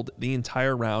cold the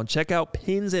entire round. Check out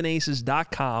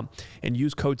pinsandaces.com and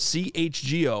use code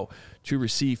CHGO to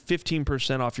receive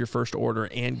 15% off your first order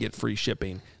and get free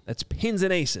shipping. That's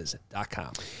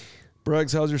pinsandaces.com.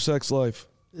 Braggs, how's your sex life?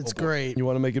 It's great. You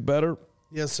want to make it better?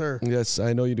 Yes, sir. Yes,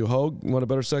 I know you do. Hogue, you want a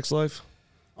better sex life?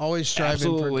 Always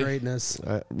striving for greatness.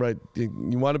 Right. You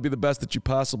want to be the best that you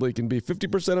possibly can be.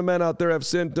 50% of men out there have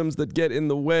symptoms that get in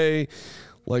the way,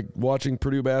 like watching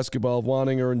Purdue basketball,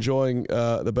 wanting or enjoying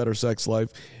the better sex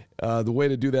life. The way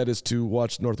to do that is to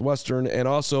watch Northwestern and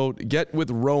also get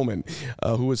with Roman,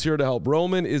 who is here to help.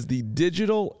 Roman is the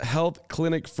digital health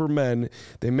clinic for men.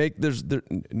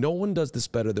 No one does this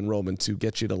better than Roman to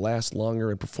get you to last longer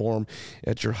and perform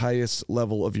at your highest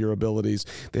level of your abilities.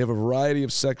 They have a variety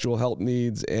of sexual health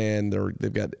needs, and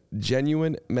they've got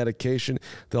genuine medication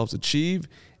that helps achieve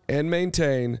and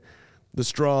maintain the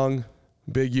strong,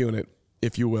 big unit,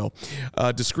 if you will.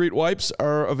 Discreet wipes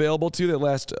are available to you that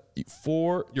last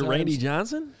 4 You're times. Randy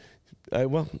Johnson? Is that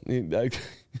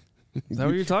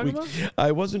what you're talking about?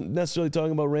 I wasn't necessarily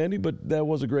talking about Randy, but that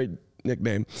was a great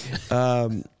nickname.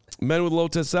 Men with low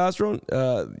testosterone,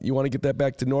 you want to get that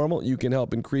back to normal, you can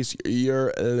help increase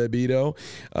your libido.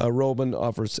 Roman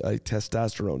offers a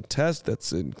testosterone test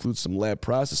that includes some lab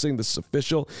processing. This is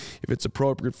official. If it's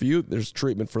appropriate for you, there's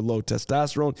treatment for low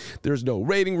testosterone. There's no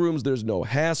waiting rooms. There's no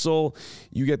hassle.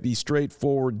 You get the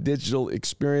straightforward digital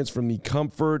experience from the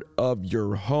comfort of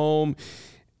your home.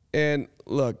 And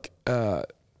look,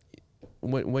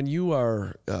 when you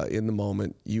are in the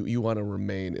moment, you want to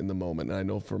remain in the moment. And I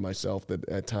know for myself that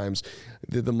at times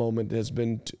the moment has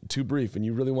been too brief, and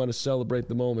you really want to celebrate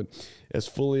the moment as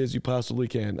fully as you possibly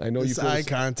can. I know this you feel eye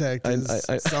contact is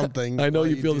something. I know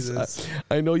you feel this.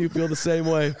 I know you feel the same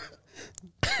way.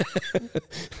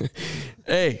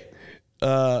 Hey,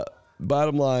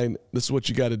 bottom line, this is what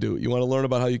you got to do. You want to learn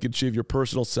about how you can achieve your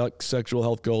personal sexual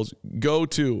health goals? Go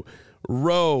to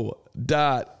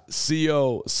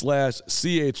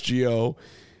ro.co/CHGO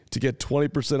to get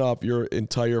 20% off your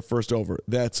entire first over.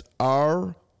 That's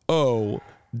ro.co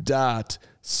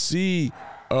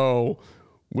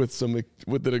with an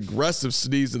aggressive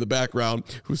sneeze in the background.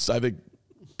 I think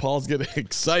Paul's getting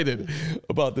excited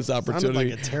about this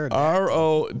opportunity. Like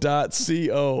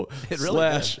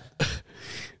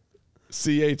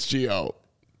ro.co/CHGO.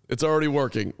 It's already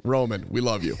working. Roman, we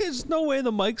love you. There's no way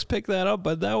the mics picked that up,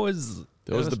 but that was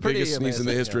the biggest sneeze in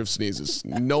the history of sneezes.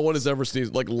 No one has ever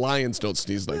sneezed. Like lions don't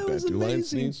sneeze like that. Do lions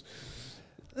sneeze?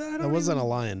 That wasn't a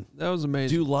lion. That was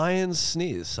amazing. Do lions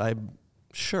sneeze? I'm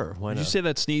sure. Why Did not? you say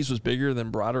that sneeze was bigger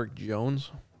than Broderick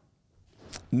Jones?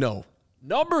 No.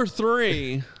 Number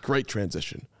 3 Great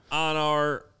transition. on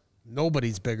our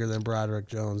Nobody's bigger than Broderick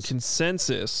Jones.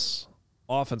 consensus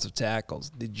offensive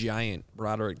tackles, the giant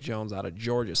Broderick Jones out of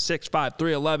Georgia, 6'5",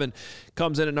 311,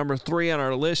 comes in at number 3 on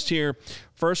our list here.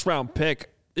 First round pick.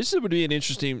 This would be an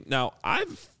interesting. Now, it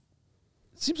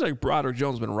seems like Broderick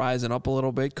Jones has been rising up a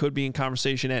little bit. Could be in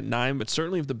conversation at 9, but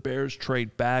certainly if the Bears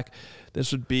trade back,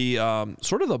 this would be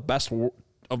sort of the best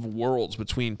of worlds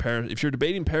between Paris. If you're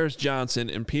debating Paris Johnson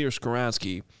and Peter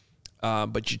Skoronski,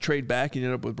 but you trade back and you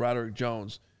end up with Broderick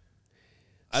Jones,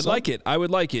 I'd like it. I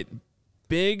would like it.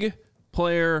 Big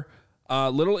player,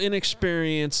 little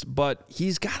inexperienced, but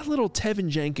he's got a little Tevin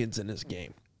Jenkins in his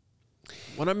game.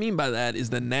 What I mean by that is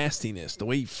the nastiness, the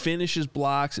way he finishes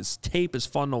blocks. His tape is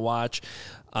fun to watch,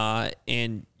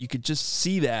 and you could just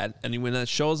see that. And when that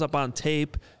shows up on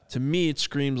tape, to me, it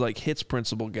screams like hits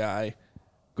principle guy.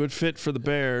 Good fit for the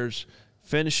Bears,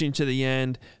 finishing to the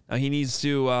end. Now he needs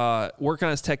to work on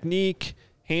his technique.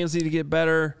 Hands need to get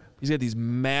better. He's got these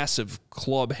massive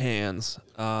club hands.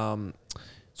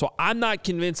 So I'm not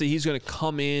convinced that he's going to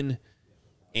come in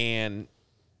and,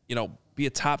 be a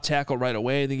top tackle right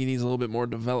away. I think he needs a little bit more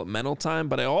developmental time.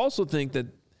 But I also think that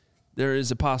there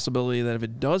is a possibility that if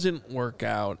it doesn't work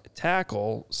out,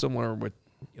 tackle, similar with,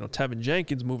 Tevin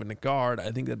Jenkins moving to guard,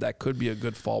 I think that could be a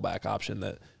good fallback option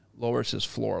that lowers his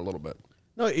floor a little bit.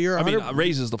 No,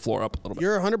 raises the floor up a little bit.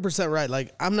 You're 100% right.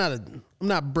 Like I'm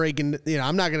not breaking.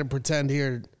 I'm not going to pretend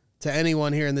here to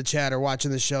anyone here in the chat or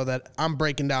watching the show that I'm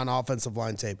breaking down offensive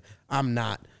line tape. I'm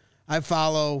not. I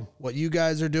follow what you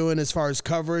guys are doing as far as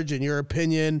coverage and your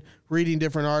opinion, reading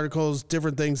different articles,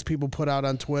 different things people put out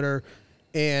on Twitter.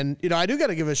 And, I do got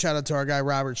to give a shout out to our guy,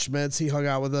 Robert Schmitz. He hung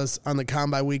out with us on the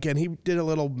Combine weekend. He did a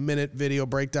little minute video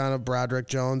breakdown of Broderick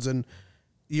Jones. And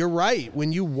you're right.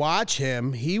 When you watch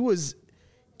him,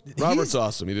 Robert's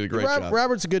awesome. He did a great job.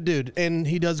 Robert's a good dude, and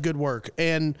he does good work.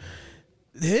 And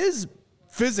his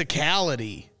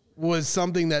physicality was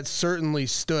something that certainly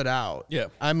stood out. Yeah,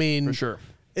 I mean, for sure.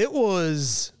 It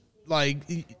was like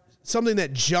something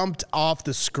that jumped off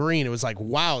the screen. It was like,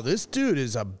 wow, this dude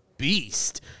is a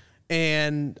beast.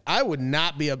 And I would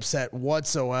not be upset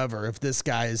whatsoever if this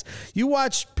guy is. You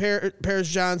watch Paris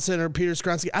Johnson or Peter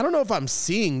Skronsky. I don't know if I'm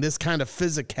seeing this kind of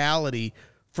physicality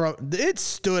from. It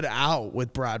stood out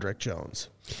with Broderick Jones.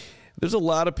 There's a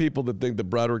lot of people that think that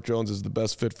Broderick Jones is the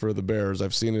best fit for the Bears.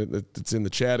 I've seen it. It's in the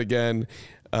chat again.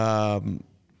 And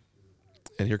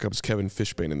here comes Kevin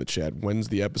Fishbane in the chat. When's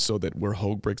the episode where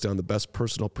Hogue breaks down the best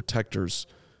personal protectors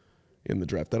in the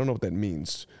draft? I don't know what that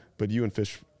means, but you and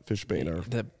Fishbane are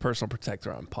the personal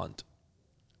protector on punt.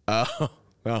 Oh,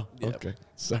 well, Yep. okay.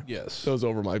 So Yes. That was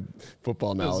over my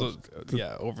football knowledge.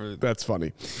 Over That's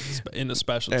funny. in the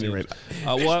special teams. Anyway,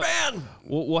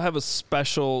 we'll have a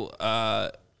special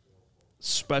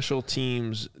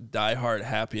teams diehard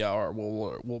happy hour.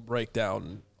 We'll break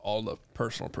down all the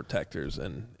personal protectors,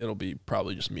 and it'll be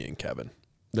probably just me and Kevin.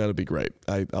 That'll be great.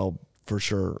 I'll for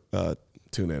sure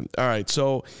tune in. All right,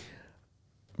 so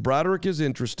Broderick is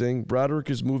interesting. Broderick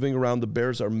is moving around. The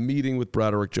Bears are meeting with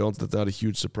Broderick Jones. That's not a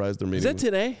huge surprise. They're meeting. Is that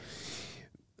today?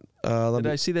 Did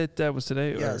I see that was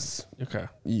today? Yes. Okay.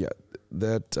 Yeah,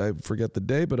 that I forget the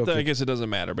day, but okay. I guess it doesn't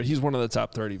matter. But he's one of the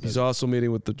top 30. He's also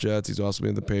meeting with the Jets. He's also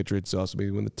meeting with the Patriots. He's also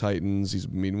meeting with the Titans. He's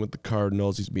meeting with the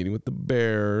Cardinals. He's meeting with the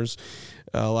Bears.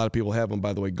 A lot of people have him,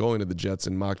 by the way, going to the Jets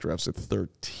in mock drafts at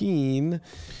 13.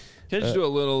 Can I just do a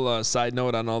little side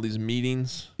note on all these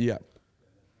meetings? Yeah.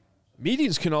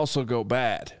 Meetings can also go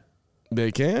bad.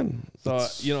 They can. So,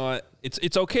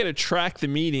 it's okay to track the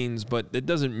meetings, but it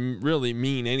doesn't really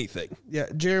mean anything. Yeah,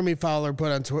 Jeremy Fowler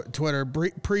put on Twitter,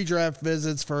 pre-draft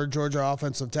visits for Georgia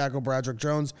offensive tackle Broderick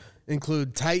Jones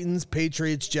include Titans,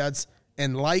 Patriots, Jets,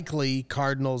 and likely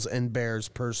Cardinals and Bears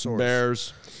per source.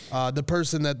 Bears. The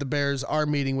person that the Bears are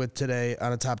meeting with today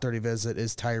on a top 30 visit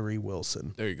is Tyree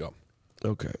Wilson. There you go.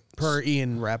 Okay. Per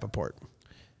Ian Rappaport.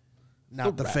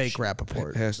 Not the fake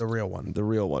Rappaport, the real one. The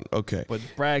real one. Okay. But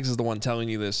Braggs is the one telling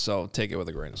you this, so take it with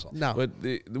a grain of salt. No. But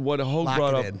what Hogue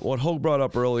brought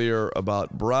up earlier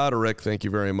about Broderick, thank you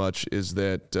very much, is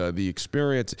that the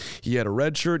experience, he had a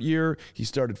redshirt year. He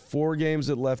started 4 games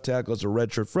at left tackle as a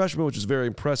redshirt freshman, which is very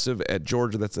impressive at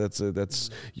Georgia. That's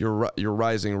you're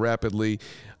rising rapidly,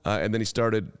 and then he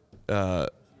started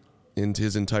into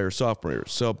his entire sophomore year.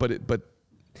 So, but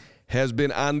has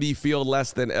been on the field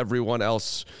less than everyone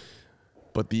else.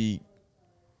 But the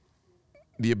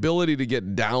ability to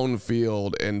get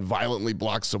downfield and violently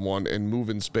block someone and move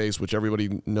in space, which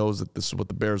everybody knows that this is what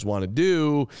the Bears want to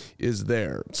do, is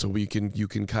there. So you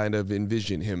can kind of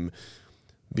envision him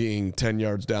being 10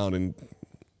 yards down and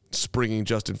springing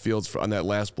Justin Fields on that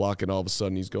last block, and all of a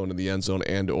sudden he's going to the end zone,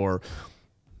 or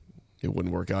it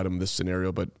wouldn't work out in this scenario,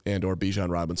 or Bijan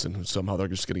Robinson, who somehow they're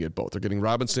just going to get both. They're getting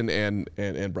Robinson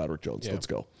and Broderick Jones. Yeah. Let's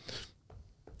go.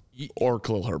 Or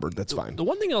Khalil Herbert, that's fine. The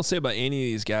one thing I'll say about any of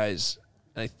these guys,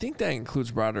 and I think that includes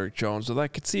Broderick Jones, although I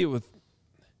could see it with,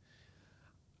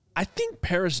 I think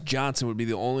Paris Johnson would be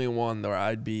the only one where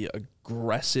I'd be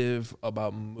aggressive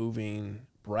about moving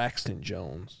Braxton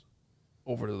Jones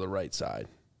over to the right side.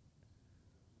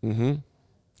 Mm-hmm.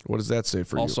 What does that say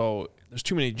for you? Also, there's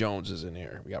too many Joneses in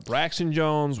here. We got Braxton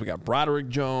Jones. We got Broderick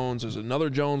Jones. There's another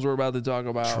Jones we're about to talk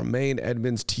about. Tremaine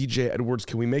Edmonds, TJ Edwards.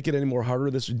 Can we make it any more harder?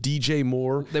 This DJ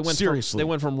Moore. Seriously. They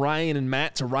went from Ryan and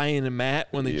Matt to Ryan and Matt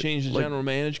when they changed the general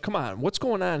manager. Come on, what's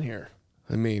going on here?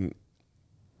 I mean,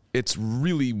 it's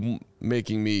really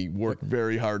making me work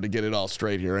very hard to get it all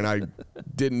straight here, and I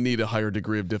didn't need a higher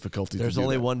degree of difficulty. There's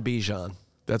only one Bijan.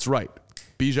 That's right.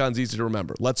 Bijan's easy to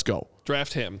remember. Let's go.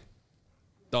 Draft him.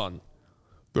 Done.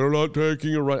 They're not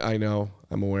taking a right. I know.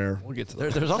 I'm aware. We'll get to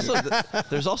that. There's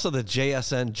also the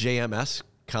JSN JMS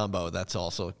combo. That's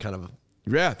also kind of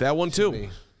that one too.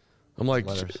 I'm like,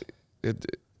 it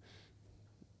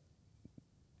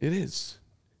is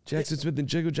Jackson Smith and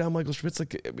John Michael Schmitz.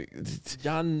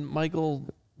 John Michael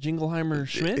Jingleheimer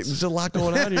Schmitz. There's a lot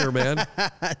going on here, man.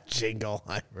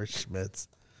 Jingleheimer Schmitz.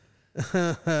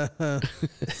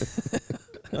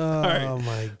 All right. Oh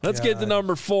my God. Let's get to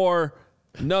number 4.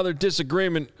 Another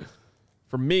disagreement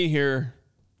from me here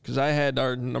because I had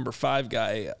our number 5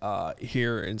 guy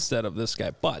here instead of this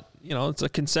guy. But, it's a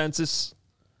consensus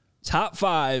top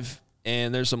 5,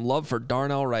 and there's some love for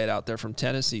Darnell Wright out there from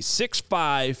Tennessee.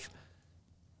 6'5",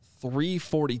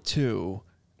 342.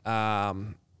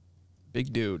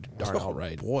 Big dude, Darnell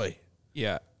Wright. Boy.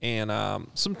 Yeah, and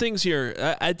some things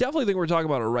here. I definitely think we're talking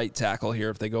about a right tackle here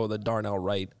if they go the Darnell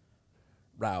Wright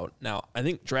route. Now, I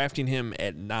think drafting him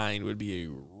at 9 would be a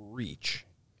reach,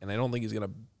 and I don't think he's going to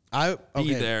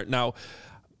be there. Now,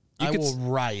 I will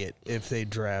riot if they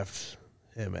draft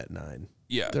him at 9.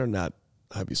 Yeah. They're not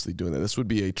obviously doing that. This would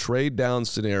be a trade down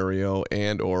scenario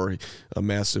and or a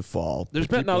massive fall. There's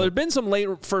been some late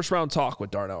first round talk with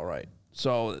Darnell Wright.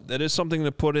 So that is something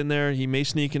to put in there. He may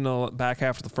sneak in the back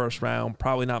half of the first round.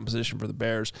 Probably not in position for the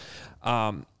Bears.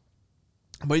 But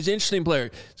he's an interesting player.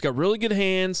 He's got really good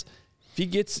hands.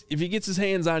 If he gets his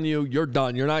hands on you, you're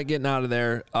done. You're not getting out of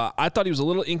there. I thought he was a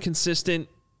little inconsistent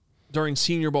during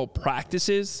Senior Bowl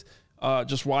practices.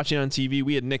 Just watching on TV.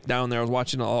 We had Nick down there. I was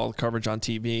watching all the coverage on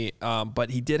TV.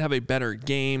 But he did have a better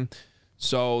game.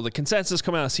 So the consensus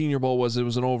coming out of Senior Bowl was it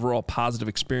was an overall positive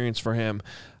experience for him.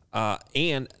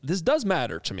 And this does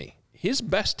matter to me. His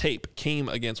best tape came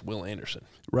against Will Anderson.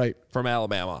 Right. From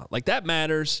Alabama. Like, that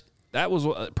matters. That was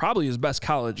probably his best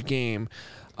college game.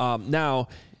 Now,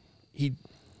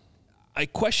 I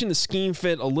question the scheme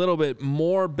fit a little bit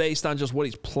more based on just what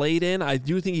he's played in. I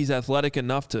do think he's athletic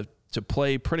enough to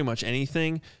play pretty much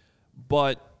anything,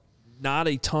 but not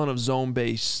a ton of zone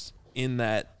base in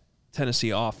that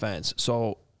Tennessee offense.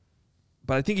 So,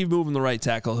 but I think if you move him the right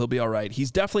tackle, he'll be all right.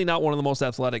 He's definitely not one of the most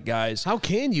athletic guys. How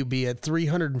can you be at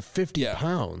 350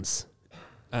 pounds?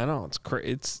 I know,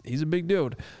 he's a big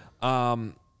dude.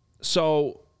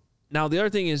 So now the other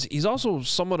thing is he's also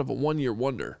somewhat of a one-year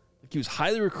wonder. He was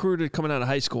highly recruited coming out of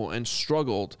high school and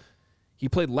struggled. He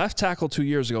played left tackle 2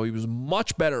 years ago. He was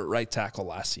much better at right tackle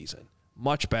last season.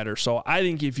 Much better. So I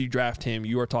think if you draft him,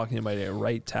 you are talking about a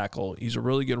right tackle. He's a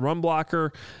really good run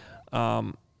blocker.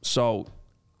 So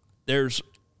there's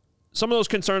some of those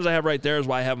concerns I have right there is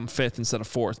why I have him 5th instead of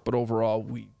 4th. But overall,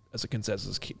 we, as a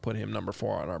consensus, put him number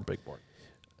 4 on our big board.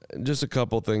 Just a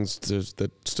couple things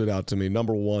that stood out to me.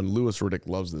 Number one, Louis Riddick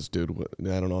loves this dude.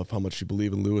 I don't know how much you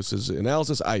believe in Lewis's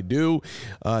analysis. I do.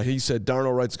 He said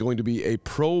Darnell Wright's going to be a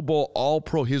Pro Bowl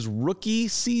All-Pro his rookie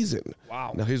season.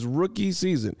 Wow. Now, his rookie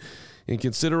season, in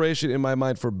consideration in my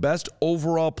mind for best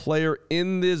overall player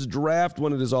in this draft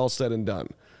when it is all said and done.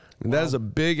 And that is a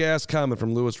big-ass comment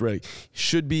from Louis Riddick.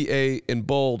 Should be in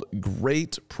bold,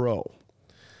 great pro.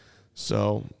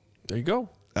 So there you go.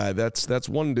 That's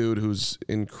one dude who's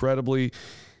incredibly,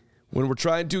 when we're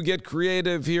trying to get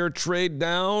creative here, trade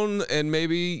down, and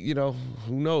maybe, who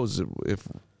knows if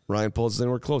Ryan Poles is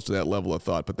anywhere close to that level of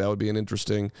thought, but that would be an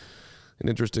interesting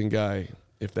guy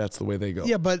if that's the way they go.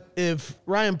 Yeah, but if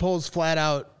Ryan Poles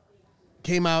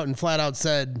came out and flat out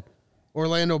said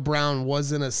Orlando Brown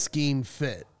wasn't a scheme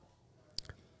fit,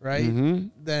 right? Mm-hmm.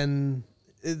 Then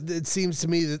it seems to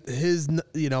me that his,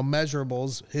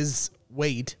 measurables, his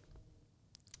weight,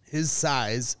 his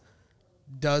size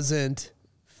doesn't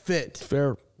fit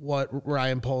what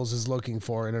Ryan Poles is looking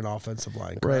for in an offensive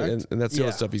line, correct? Right, and that's the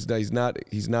other stuff.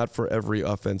 He's not for every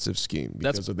offensive scheme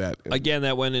because of that. Again,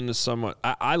 that went into somewhat.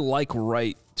 I like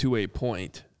Wright to a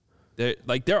point.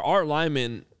 There are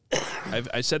linemen.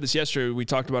 I said this yesterday. We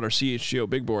talked about our CHGO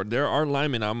big board. There are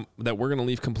linemen that we're going to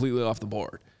leave completely off the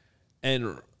board.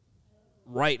 And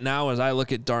right now, as I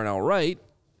look at Darnell Wright,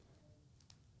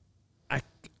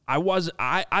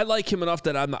 I like him enough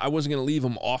that I wasn't going to leave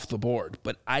him off the board,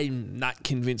 but I'm not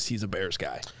convinced he's a Bears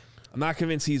guy. I'm not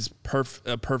convinced he's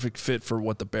a perfect fit for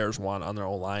what the Bears want on their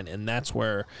O-line, and that's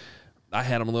where I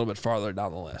had him a little bit farther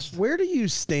down the list. Where do you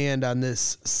stand on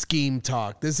this scheme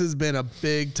talk? This has been a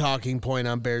big talking point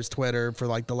on Bears Twitter for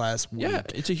the last week. Yeah,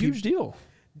 it's a huge deal.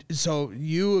 So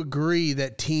you agree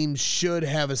that teams should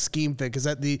have a scheme fit? Because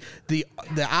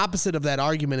the opposite of that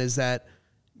argument is that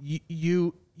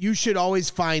you should always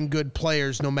find good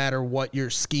players no matter what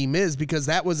your scheme is, because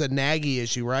that was a Nagy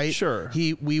issue, right? Sure.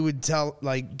 We would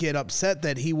get upset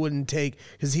that he wouldn't take,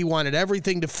 because he wanted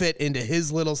everything to fit into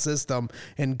his little system,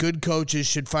 and good coaches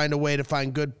should find a way to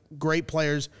find great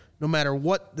players no matter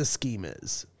what the scheme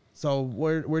is. So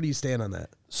where do you stand on that?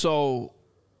 So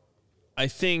I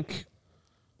think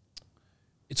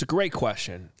it's a great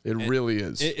question. It really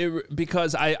is.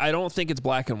 Because I don't think it's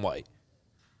black and white.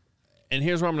 And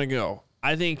here's where I'm going to go.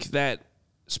 I think that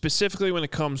specifically when it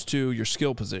comes to your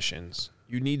skill positions,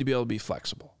 you need to be able to be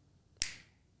flexible.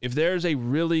 If there's a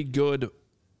really good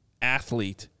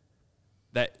athlete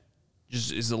that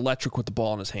just is electric with the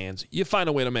ball in his hands, you find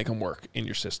a way to make him work in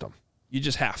your system. You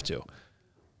just have to.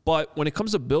 But when it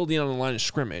comes to building on the line of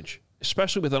scrimmage,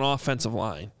 especially with an offensive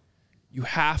line, you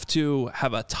have to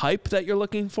have a type that you're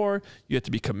looking for. You have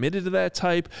to be committed to that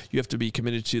type. You have to be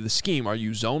committed to the scheme. Are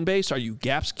you zone-based? Are you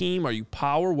gap scheme? Are you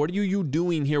power? What are you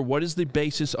doing here? What is the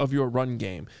basis of your run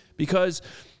game?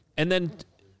 And then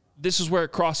this is where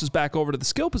it crosses back over to the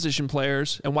skill position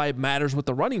players and why it matters with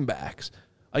the running backs.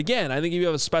 Again, I think if you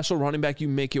have a special running back, you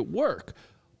make it work.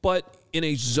 But in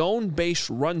a zone-based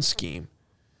run scheme,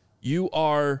 you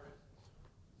are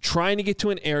trying to get to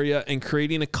an area and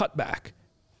creating a cutback.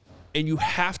 And you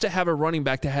have to have a running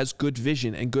back that has good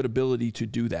vision and good ability to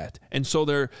do that. And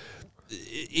so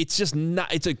it's just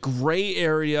not, it's a gray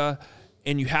area.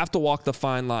 and you have to walk the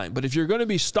fine line. But if you're going to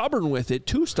be stubborn with it,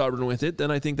 too stubborn with it,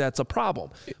 then I think that's a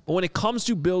problem. But when it comes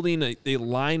to building a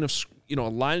line of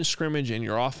scrimmage in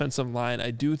your offensive line,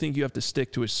 I do think you have to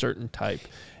stick to a certain type,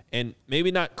 and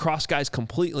maybe not cross guys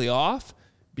completely off.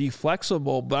 Be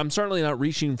flexible, but I'm certainly not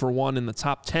reaching for one in the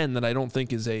top 10 that I don't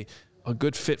think is a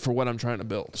good fit for what I'm trying to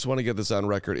build. Just want to get this on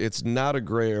record. It's not a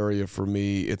gray area for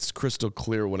me. It's crystal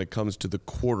clear when it comes to the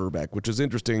quarterback, which is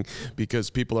interesting because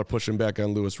people are pushing back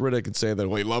on Louis Riddick and saying that,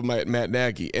 well, he loved Matt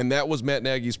Nagy. And that was Matt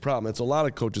Nagy's problem. It's a lot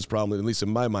of coaches' problem, at least in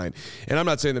my mind. And I'm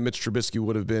not saying that Mitch Trubisky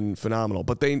would have been phenomenal,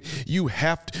 but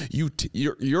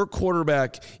your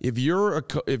quarterback, if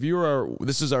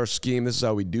this is our scheme, this is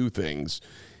how we do things,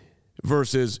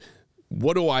 versus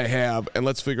what do I have, and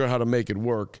let's figure out how to make it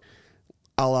work,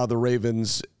 a la the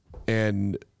Ravens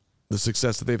and the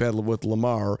success that they've had with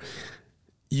Lamar.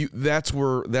 That's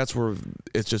where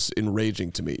it's just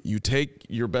enraging to me. You take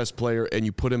your best player and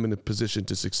you put him in a position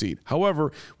to succeed.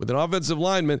 However, with an offensive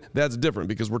lineman, that's different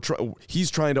because he's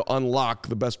trying to unlock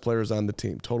the best players on the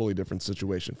team. Totally different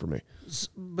situation for me.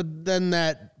 But then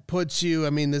that puts you, I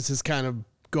mean, this is kind of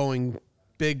going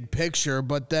big picture,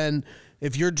 but then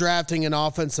if you're drafting an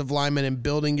offensive lineman and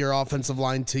building your offensive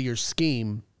line to your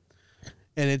scheme,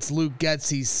 and it's Luke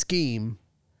Getsy's scheme,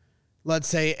 let's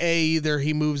say A, either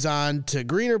he moves on to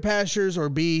greener pastures, or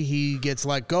B, he gets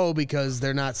let go because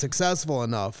they're not successful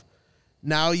enough.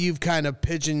 Now you've kind of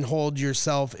pigeonholed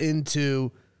yourself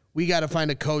into, we got to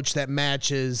find a coach that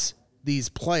matches these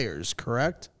players,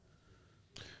 correct?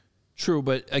 True,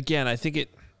 but again, I think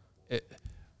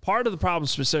part of the problem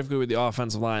specifically with the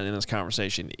offensive line in this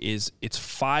conversation is it's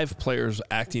 5 players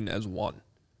acting as one.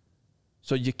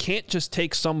 So you can't just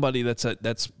take somebody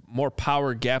that's more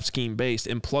power gap scheme based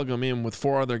and plug them in with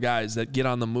 4 other guys that get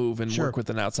on the move and work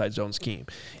with an outside zone scheme.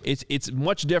 It's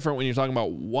much different when you're talking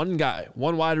about one guy,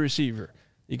 one wide receiver.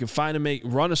 You can find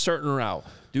and run a certain route,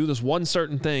 do this one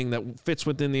certain thing that fits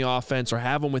within the offense, or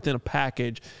have them within a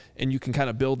package, and you can kind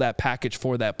of build that package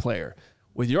for that player.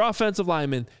 With your offensive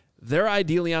linemen, they're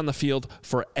ideally on the field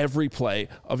for every play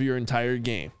of your entire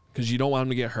game because you don't want them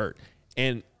to get hurt.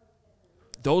 And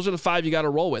those are the 5 you got to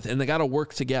roll with, and they got to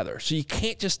work together. So you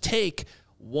can't just take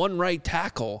one right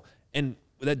tackle and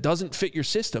that doesn't fit your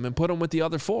system and put them with the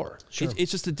other 4. Sure.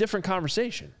 It's just a different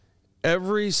conversation.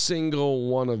 Every single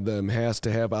one of them has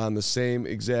to have on the same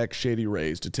exact Shady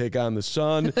Rays to take on the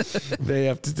sun. They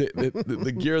have to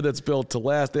the gear that's built to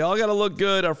last. They all got to look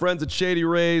good. Our friends at Shady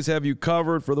Rays have you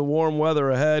covered for the warm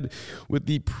weather ahead with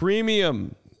the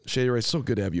premium Shady Rays. So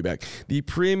good to have you back. The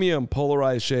premium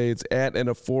polarized shades at an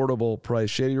affordable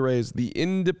price. Shady Rays, the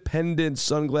independent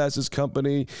sunglasses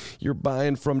company. You're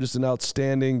buying from just an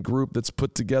outstanding group that's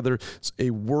put together a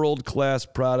world-class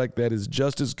product that is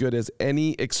just as good as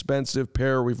any expensive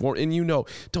pair we've worn. And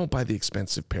don't buy the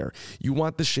expensive pair. You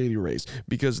want the Shady Rays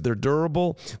because they're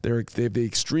durable. They have the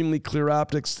extremely clear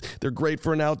optics. They're great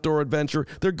for an outdoor adventure.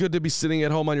 They're good to be sitting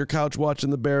at home on your couch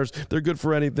watching the Bears. They're good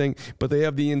for anything, but they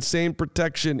have the insane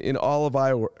protection in all of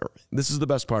Iowa. This is the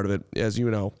best part of it, as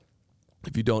you know.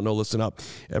 If you don't know, listen up.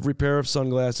 Every pair of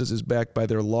sunglasses is backed by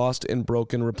their lost and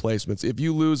broken replacements. If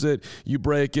you lose it, you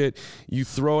break it, you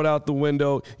throw it out the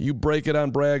window, you break it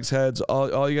on Bragg's heads,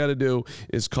 all you got to do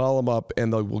is call them up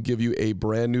and they will give you a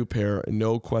brand new pair,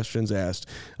 no questions asked.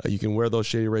 You can wear those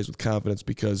Shady Rays with confidence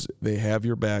because they have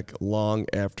your back long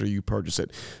after you purchase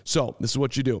it. So this is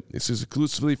what you do. This is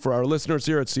exclusively for our listeners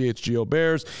here at CHGO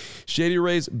Bears. Shady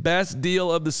Rays, best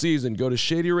deal of the season. Go to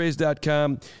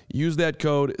shadyrays.com, use that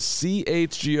code CHGO,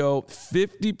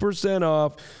 50%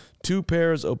 off 2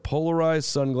 pairs of polarized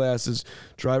sunglasses.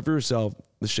 Try for yourself.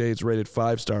 The shades rated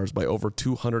 5 stars by over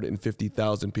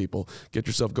 250,000 people. Get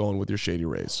yourself going with your Shady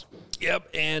Rays. Yep,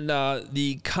 and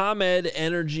the ComEd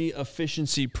Energy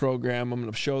Efficiency Program, I'm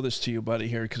going to show this to you, buddy,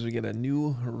 here, because we get a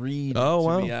new read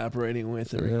to be operating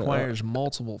with. It requires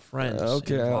multiple friends.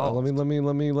 Okay, let me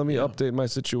update my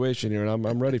situation here, and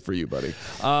I'm ready for you, buddy.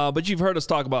 But you've heard us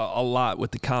talk about a lot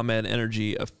with the ComEd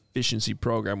Energy Efficiency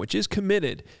Program, which is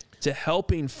committed to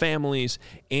helping families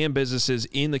and businesses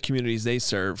in the communities they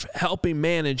serve, helping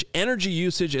manage energy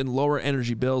usage and lower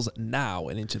energy bills now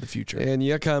and into the future. And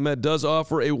ComEd does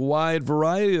offer a wide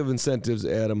variety of incentives,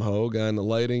 Adam Hogue, on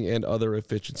lighting and other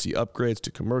efficiency upgrades to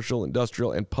commercial,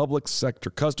 industrial, and public sector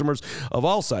customers of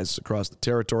all sizes across the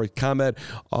territory. ComEd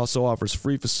also offers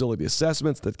free facility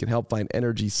assessments that can help find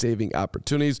energy-saving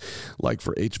opportunities, like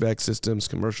for HVAC systems,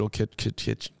 commercial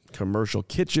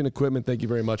kitchen equipment, thank you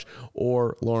very much,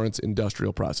 or Lawrence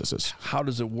Industrial Processes. How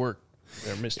does it work?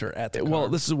 They're Mr. At the Well, car.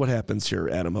 this is what happens here,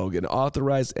 Adam Hogan. An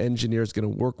authorized engineer is going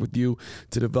to work with you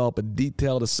to develop a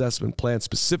detailed assessment plan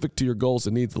specific to your goals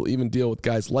and needs. They'll even deal with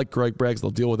guys like Greg Braggs.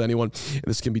 They'll deal with anyone. And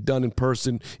this can be done in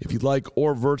person if you'd like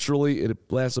or virtually. It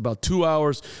lasts about 2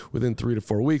 hours. Within 3 to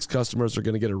 4 weeks, customers are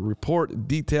going to get a report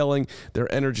detailing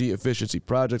their energy efficiency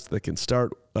projects that can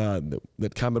start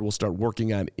that ComEd will start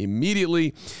working on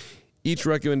immediately. Each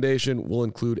recommendation will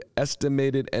include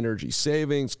estimated energy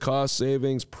savings, cost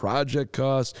savings, project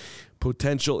costs,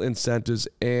 potential incentives,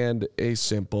 and a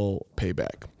simple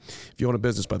payback. If you own a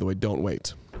business, by the way, don't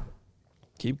wait.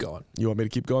 Keep going. You want me to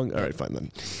keep going? All right, fine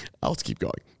then. I'll keep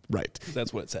going. Right.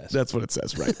 That's what it says. That's what it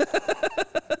says, right.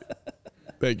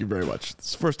 Thank you very much.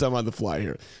 It's the first time on the fly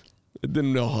here. I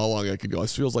didn't know how long I could go.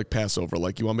 This feels like Passover.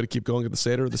 Like, you want me to keep going at the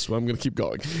Seder? This is why I'm going to keep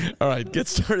going. All right, get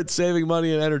started saving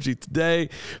money and energy today.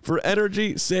 For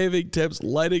energy saving tips,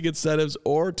 lighting incentives,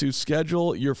 or to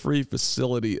schedule your free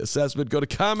facility assessment, go to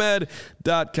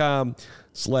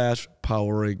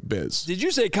ComEd.com/poweringbiz. Did you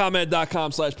say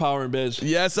ComEd.com/poweringbiz?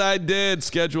 Yes, I did.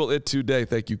 Schedule it today.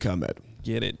 Thank you, ComEd.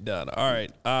 Get it done. All right.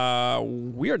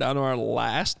 We are down to our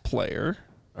last player,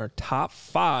 our top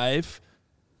 5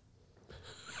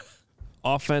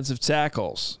 offensive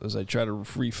tackles, as I try to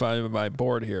refine my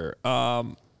board here.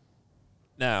 Now,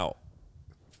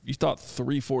 you thought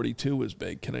 342 was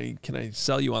big. Can I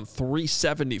sell you on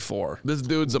 374? This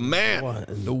dude's a man.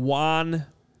 DeJuan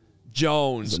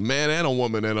Jones. He's a man and a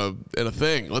woman and a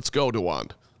thing. Let's go,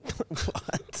 DeJuan.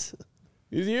 What?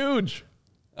 He's huge.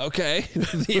 Okay.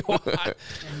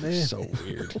 So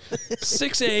weird.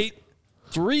 6'8",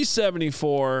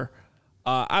 374.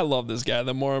 I love this guy.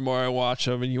 The more and more I watch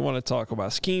him, and you want to talk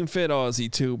about scheme fit, is he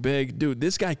too big? Dude,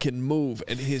 this guy can move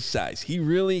at his size. He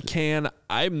really can.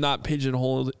 I'm not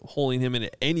pigeonholing him in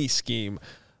any scheme.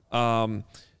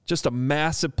 Just a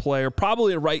massive player,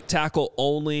 probably a right tackle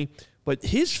only, but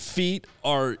his feet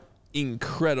are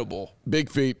incredible. Big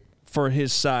feet. For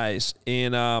his size.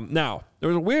 And now, there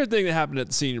was a weird thing that happened at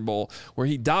the Senior Bowl where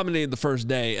he dominated the first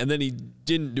day, and then he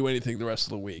didn't do anything the rest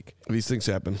of the week. These things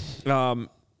happen.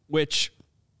 Which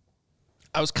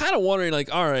I was kind of wondering,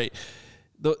 like, all right,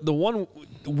 the one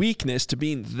weakness to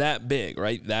being that big,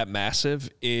 right, that massive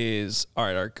is, all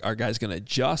right, our guy's going to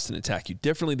adjust and attack you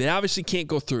differently. They obviously can't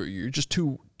go through you. You're just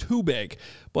too big.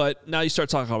 But now you start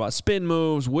talking about spin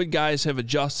moves. Would guys have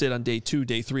adjusted on day 2,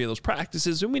 day 3 of those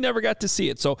practices? And we never got to see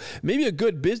it. So maybe a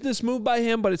good business move by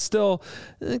him, but it's still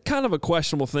kind of a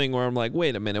questionable thing where I'm like,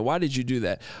 wait a minute, why did you do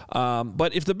that?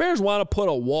 But if the Bears want to put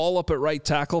a wall up at right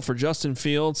tackle for Justin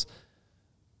Fields,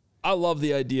 I love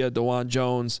the idea of DeJuan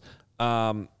Jones.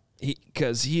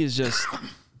 Because he is just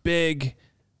big,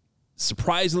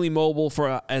 surprisingly mobile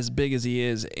for as big as he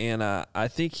is. And I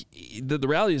think the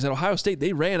reality is at Ohio State,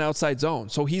 they ran outside zone.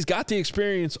 So he's got the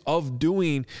experience of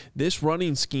doing this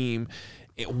running scheme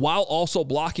while also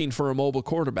blocking for a mobile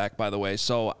quarterback, by the way.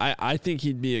 So I think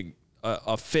he'd be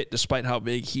a fit despite how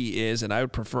big he is. And I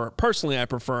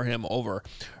prefer him over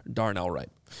Darnell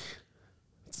Wright.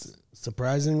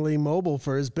 Surprisingly mobile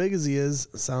for as big as he is.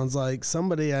 Sounds like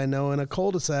somebody I know in a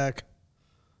cul-de-sac.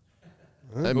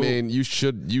 I mean, you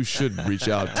should reach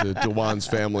out to DeJuan's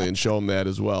family and show him that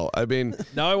as well. I mean,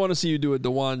 now I want to see you do a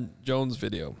DeJuan Jones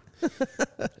video.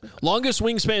 Longest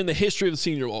wingspan in the history of the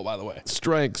Senior Bowl, by the way.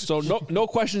 Strengths. So no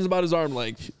questions about his arm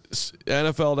length.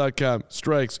 NFL.com.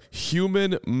 Strengths.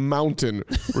 Human mountain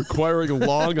requiring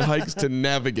long hikes to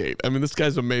navigate. I mean, this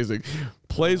guy's amazing.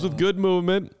 Plays with good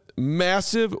movement.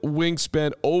 Massive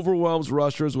wingspan, overwhelms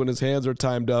rushers when his hands are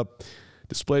timed up,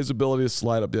 displays ability to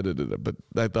slide up. But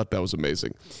I thought that was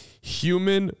amazing.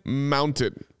 Human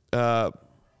mountain.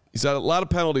 He's had a lot of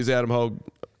penalties, Adam Hogue.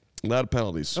 A lot of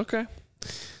penalties. Okay.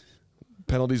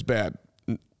 Penalties bad.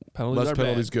 Less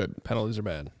penalties good. Penalties are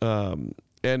bad.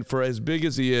 And for as big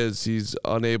as he is, he's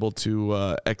unable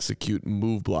to execute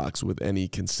move blocks with any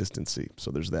consistency.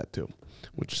 So there's that too,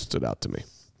 which stood out to me.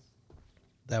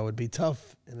 That would be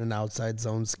tough in an outside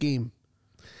zone scheme.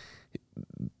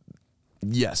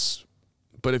 Yes.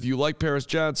 But if you like Paris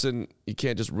Johnson, you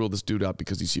can't just rule this dude out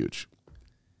because he's huge.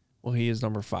 Well, he is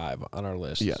number 5 on our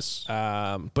list. Yes.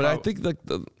 But I think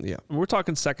we're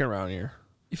talking second round here.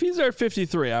 If he's there at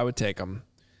 53, I would take him.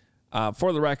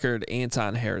 For the record,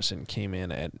 Anton Harrison came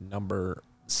in at number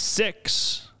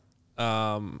 6,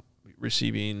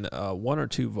 receiving 1 or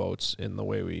 2 votes in the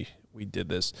way we did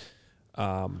this.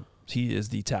 He is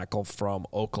the tackle from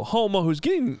Oklahoma who's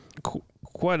getting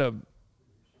quite a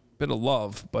bit of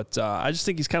love, but I just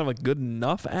think he's kind of a good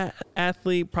enough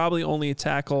athlete, probably only a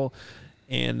tackle,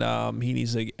 and he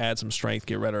needs to add some strength,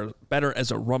 get better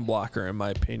as a run blocker, in my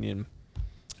opinion.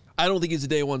 I don't think he's a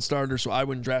day 1 starter, so I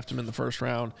wouldn't draft him in the first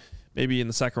round. maybe in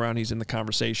the second round he's in the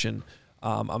conversation.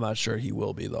 I'm not sure he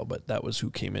will be, though, but that was who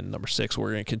came in number 6.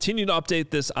 We're going to continue to update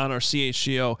this on our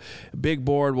CHGO big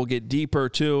board. We'll get deeper,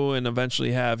 too, and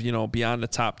eventually have, beyond the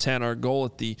top 10. Our goal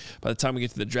by the time we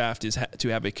get to the draft is to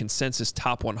have a consensus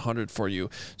top 100 for you.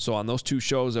 So on those 2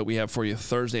 shows that we have for you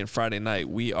Thursday and Friday night,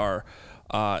 we are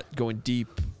going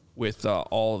deep with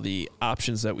all the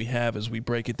options that we have as we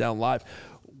break it down live.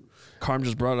 Carm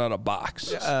just brought out a box.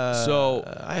 So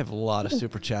I have a lot of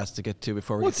super chats to get to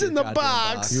before we What's get to in the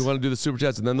box? You want to do the super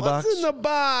chats and then the box? What's in the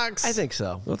box? I think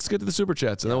so. Let's get to the super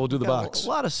chats and then we'll do the box. A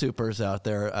lot of supers out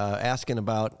there asking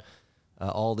about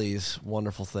all these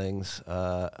wonderful things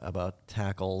about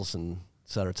tackles and et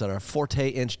cetera, et cetera. Forte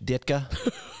inch Ditka.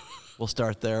 We'll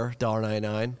start there.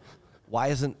 $1.99. Why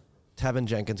isn't Tevin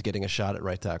Jenkins getting a shot at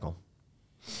right tackle?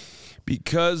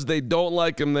 Because they don't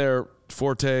like him there,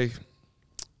 Forte.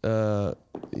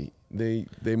 They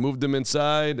moved him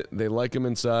inside. They like him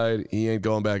inside. He ain't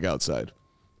going back outside.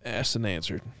 Asked and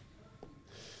answered.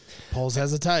 Poles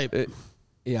has a type.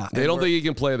 Yeah. They don't think he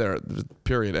can play there.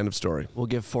 Period. End of story. We'll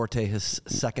give Forte his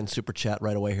second super chat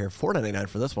right away here. $4.99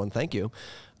 for this one. Thank you.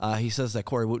 He says that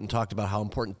Corey Wooten talked about how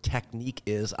important technique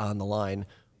is on the line.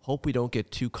 Hope we don't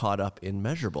get too caught up in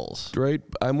measurables. Great.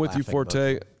 I'm with you, Laughing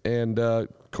Forte. And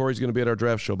Corey's going to be at our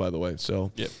draft show, by the way.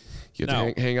 So Yep. you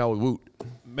have to hang out with Woot.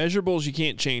 Measurables you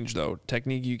can't change, though.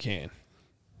 Technique you can.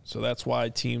 So that's why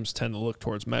teams tend to look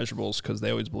towards measurables, because they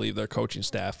always believe their coaching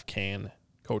staff can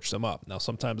coach them up. Now,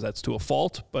 sometimes that's to a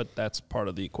fault, but that's part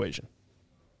of the equation.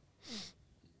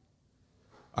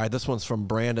 All right, this one's from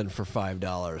Brandon for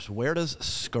 $5. Where does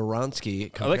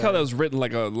Skoronski compare? I like how that was written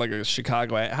like a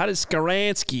Chicago. How does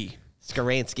Skoronski?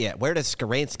 Where does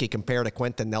Skoronski compare to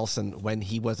Quentin Nelson when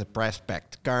he was a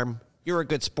prospect? Garm, you're a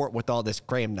good sport with all this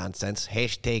Graham nonsense.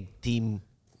 Hashtag Team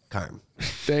Carm.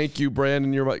 Thank you,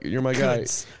 Brandon. You're my guy.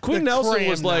 Quentin Nelson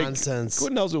was nonsense.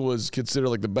 Quentin Nelson was considered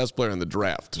like the best player in the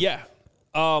draft. Yeah.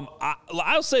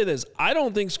 I'll say this. I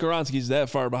don't think Skoronski's that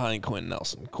far behind Quentin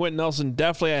Nelson. Quentin Nelson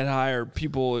definitely had higher.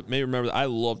 People may remember that I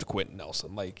loved Quentin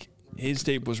Nelson. Like, his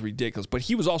tape was ridiculous, but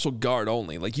he was also guard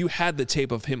only. Like, you had the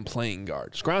tape of him playing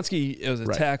guard. Skoronski was a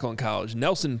tackle in college.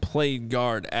 Nelson played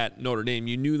guard at Notre Dame.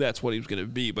 You knew that's what he was going to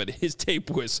be, but his tape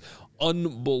was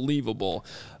unbelievable.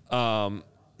 And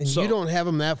you don't have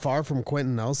him that far from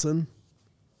Quentin Nelson?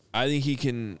 I think he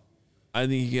can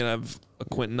have a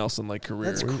Quentin Nelson-like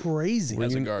career. That's crazy.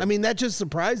 As a guard. I mean, that just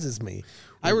surprises me.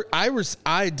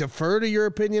 I defer to your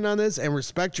opinion on this and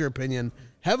respect your opinion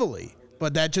heavily,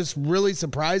 but that just really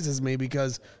surprises me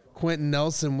because Quentin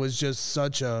Nelson was just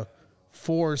such a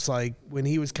force. Like, when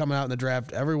he was coming out in the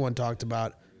draft, everyone talked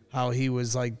about how he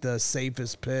was like the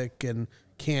safest pick and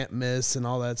can't miss and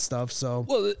all that stuff. So,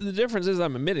 well, the difference is,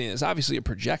 I'm admitting it's obviously a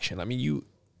projection. I mean,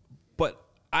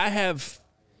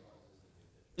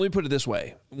 let me put it this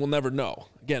way. We'll never know.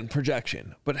 Again,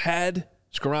 projection. But had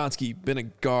Skoronski been a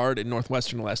guard at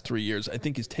Northwestern the last 3 years, I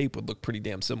think his tape would look pretty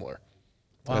damn similar.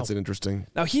 Wow. That's an interesting.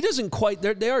 Now, he doesn't quite,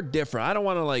 they are different. I don't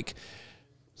want to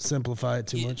simplify it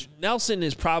too much. Nelson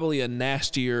is probably a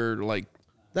nastier,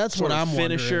 that's what I'm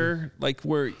finisher, wondering. like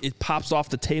where it pops off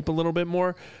the tape a little bit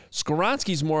more.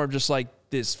 Skoronski's more of just like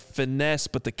this finesse,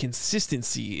 but the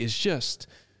consistency is just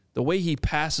the way he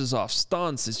passes off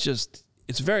stunts.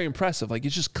 It's very impressive. Like,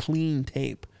 it's just clean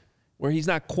tape, where he's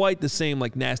not quite the same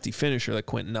like nasty finisher that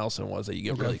Quentin Nelson was that you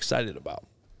get really excited about.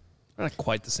 Not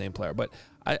quite the same player, but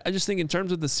I just think in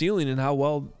terms of the ceiling and how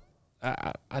well,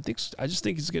 I just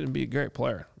think he's going to be a great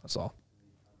player. That's all.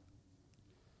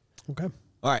 Okay.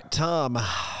 All right, Tom.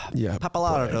 Yeah.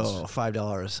 Pappalardo,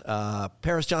 $5.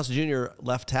 Paris Johnson Jr.,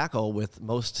 left tackle with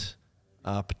most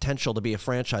potential to be a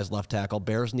franchise left tackle.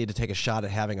 Bears need to take a shot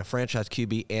at having a franchise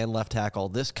QB and left tackle.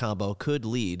 This combo could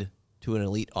lead to an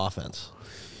elite offense.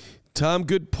 Tom,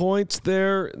 good points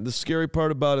there. The scary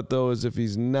part about it, though, is if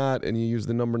he's not and you use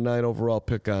the number 9 overall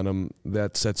pick on him,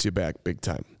 that sets you back big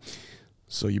time.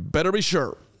 So you better be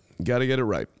sure. You got to get it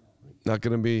right. Not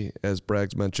going to be, as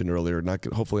Braggs mentioned earlier,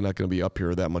 hopefully not going to be up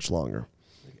here that much longer.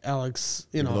 Alex,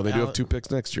 they do have 2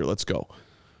 picks next year. Let's go.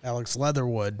 Alex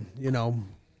Leatherwood,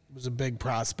 was a big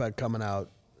prospect coming out,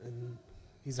 and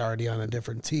he's already on a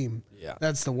different team. Yeah.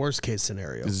 That's the worst case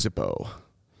scenario. Zippo.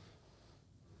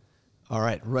 All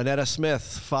right, Renetta Smith,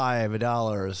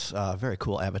 $5. Very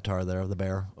cool avatar there of the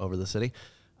bear over the city.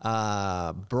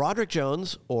 Broderick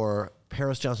Jones or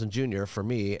Paris Johnson Jr. for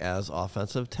me as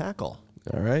offensive tackle.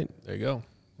 All right. There you go.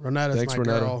 Renetta's Thanks, my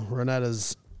Renetta. girl.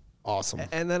 Renetta's awesome.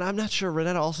 And then I'm not sure.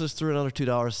 Renetta also just threw another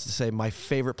 $2 to say my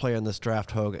favorite player in this draft,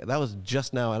 Hogue. That was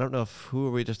just now. I don't know who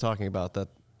are we just talking about.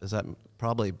 Is that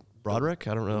probably Broderick?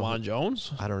 I don't know. Juwan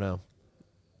Jones? I don't know.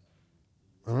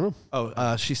 I don't know.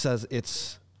 Oh, she says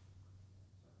it's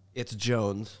It's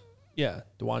Jones. Yeah,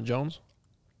 DeJuan Jones.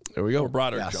 There we go. Or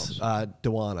Broderick Yes, Jones.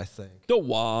 DeJuan, I think.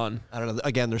 DeJuan. I don't know.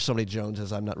 Again, there's so many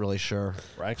Joneses. I'm not really sure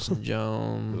Braxton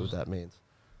Jones. what that means.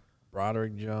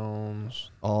 Broderick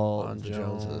Jones. All DeJuan the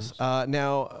Jones. Joneses.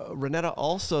 Now, Renetta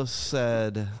also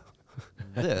said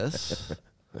this.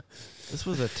 This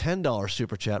was a $10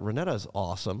 super chat. Renetta is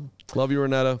awesome. Love you,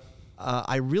 Renetta.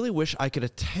 I really wish I could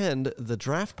attend the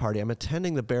draft party. I'm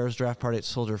attending the Bears draft party at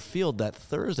Soldier Field that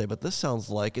Thursday, but this sounds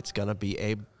like it's going to be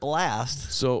a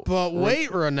blast. So, But wait,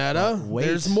 Renetta, wait,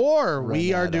 there's more.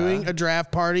 We are Renetta. doing a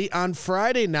draft party on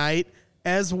Friday night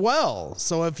as well.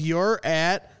 So if you're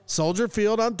at Soldier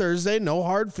Field on Thursday, no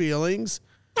hard feelings.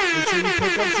 Make sure you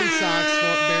pick up some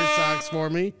Bears socks for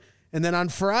me. And then on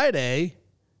Friday,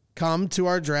 come to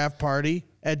our draft party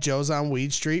at Joe's on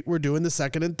Weed Street. We're doing the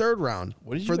second and third round.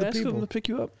 What did you for the ask people. them to pick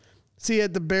you up? See,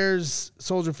 at the Bears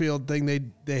Soldier Field thing,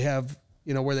 they have,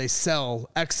 where they sell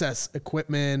excess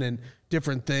equipment and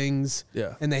different things.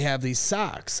 Yeah. And they have these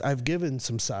socks. I've given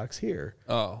some socks here.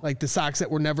 Oh. Like the socks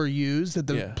that were never used that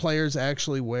the players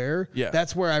actually wear. Yeah.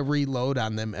 That's where I reload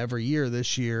on them every year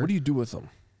this year. What do you do with them?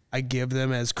 I give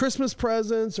them as Christmas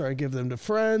presents or I give them to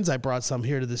friends. I brought some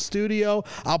here to the studio.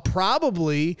 I'll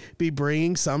probably be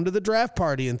bringing some to the draft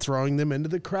party and throwing them into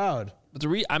the crowd. But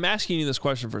I'm asking you this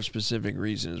question for a specific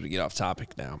reason as we get off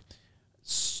topic now.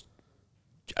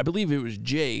 I believe it was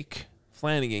Jake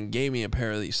Flanagan gave me a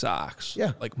pair of these socks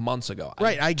like months ago.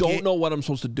 Right, I don't know what I'm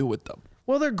supposed to do with them.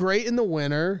 Well, they're great in the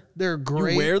winter. They're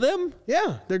great. You wear them?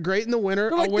 Yeah, they're great in the winter.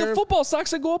 They're like the football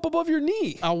socks that go up above your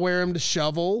knee. I'll wear them to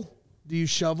shovel. Do you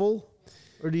shovel?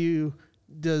 Or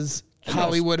does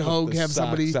Hollywood Hogue have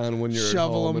somebody when you're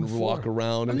shovel at home them and walk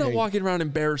around? I'm not walking around in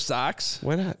Bear socks.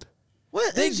 Why not?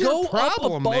 What? They is go your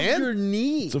problem, up above man? your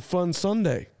knee. It's a fun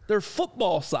Sunday. They're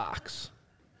football socks.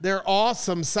 They're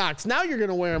awesome socks. Now you're going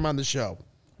to wear them on the show.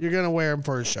 You're going to wear them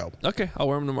for a show. Okay, I'll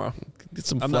wear them tomorrow. Get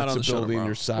some I'm not on the show flexibility in tomorrow.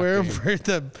 your sock Wear them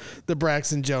game. for the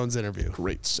Braxton Jones interview.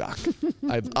 Great sock.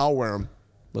 I'll wear them.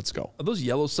 Let's go. Are those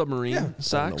yellow submarine I don't know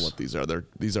socks? what these are.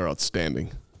 These are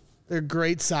outstanding. They're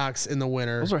great socks in the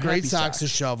winter. Those are great happy socks to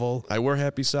socks. shovel. I wear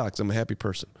happy socks. I'm a happy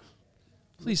person.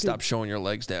 Please stop showing your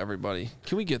legs to everybody.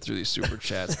 Can we get through these super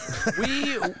chats?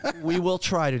 We will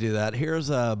try to do that. Here's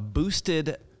a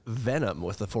boosted Venom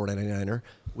with the $4.99er.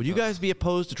 Would you guys be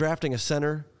opposed to drafting a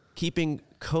center, keeping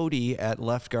Cody at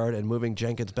left guard, and moving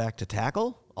Jenkins back to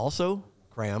tackle? Also,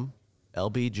 Cram,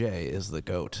 LBJ is the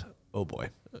GOAT. Oh, boy.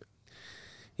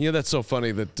 That's so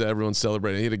funny that everyone's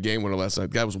celebrating. He had a game winner last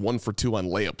night. The guy was 1 for 2 on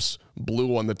layups. Blew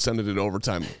one that sent it to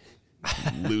overtime.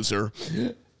 Loser.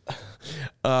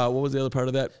 What was the other part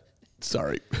of that?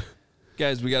 Sorry.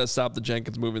 Guys, we got to stop the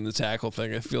Jenkins moving the tackle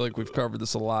thing. I feel like we've covered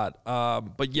this a lot.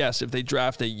 But yes, if they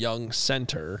draft a young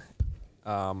center,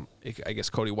 I guess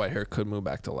Cody Whitehair could move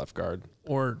back to left guard.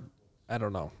 Or, I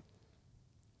don't know.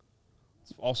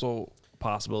 It's also a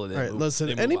possibility. All right,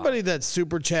 listen, anybody that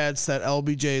super chats that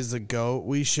LBJ is the GOAT,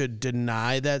 we should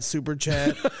deny that super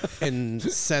chat and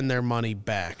send their money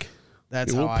back.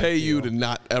 That's We'll how pay I you feel. to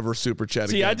not ever super chat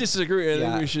See, again. I disagree.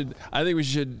 Yeah. I think we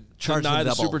should Charge deny them the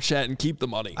double. super chat and keep the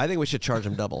money. I think we should charge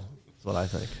him double. That's what I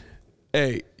think.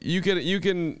 Hey, you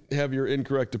can have your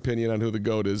incorrect opinion on who the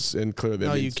GOAT is and clear that.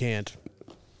 No, you can't.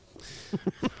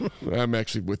 I'm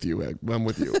actually with you, Ed. I'm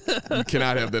with you. You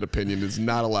cannot have that opinion. It's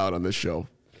not allowed on this show.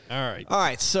 All right. All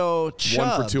right, so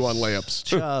Chubbs. 1 for 2 on layups.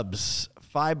 Chubbs,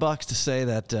 $5 to say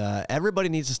that everybody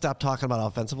needs to stop talking about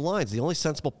offensive lines. The only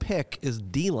sensible pick is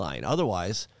D-line.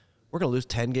 Otherwise, we're going to lose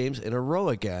 10 games in a row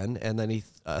again. And then he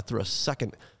threw a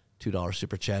second $2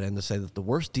 super chat in to say that the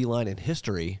worst D-line in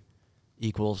history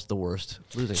equals the worst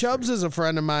losing Chubbs streak. is a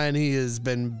friend of mine. He has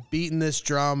been beating this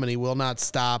drum, and he will not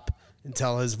stop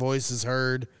until his voice is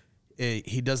heard.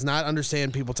 He does not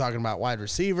understand people talking about wide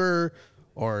receiver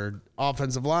or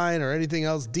offensive line or anything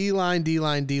else. D-line,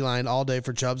 D-line, D-line all day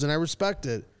for Chubbs, and I respect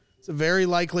it. It's a very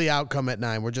likely outcome at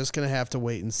 9. We're just going to have to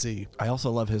wait and see. I also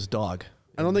love his dog.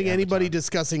 I don't think anybody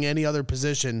discussing any other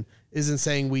position isn't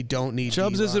saying we don't need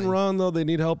Chubbs D-line. isn't wrong though. They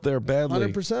need help there badly.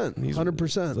 100%.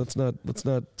 100%. Let's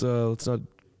not.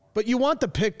 But you want the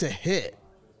pick to hit.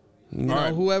 You know,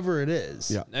 right. whoever it is.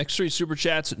 Yeah. Next 3 super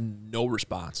chats, no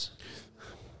response.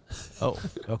 Oh,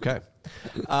 okay.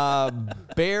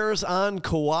 Bears on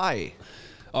Kawhi.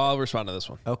 I'll respond to this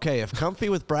one. Okay, if comfy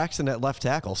with Braxton at left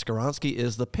tackle, Skoronski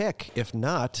is the pick. If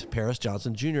not, Paris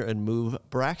Johnson Jr. and move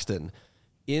Braxton.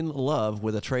 In love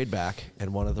with a trade back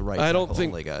and one of the right I don't tackle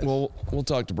think. only guys. Well, we'll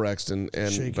talk to Braxton,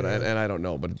 and Shake but your head. I don't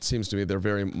know. But it seems to me they're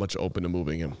very much open to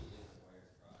moving him.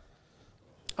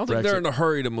 I don't think they're in a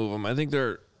hurry to move him. I think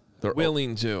they're They're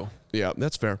willing to. Yeah,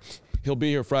 that's fair. He'll be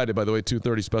here Friday, by the way,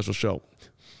 2:30 special show.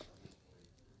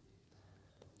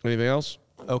 Anything else?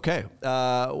 Okay.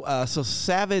 So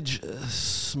Savage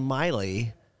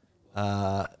Smiley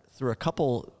threw a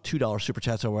couple $2 super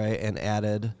chats our way and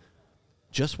added,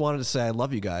 just wanted to say I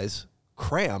love you guys.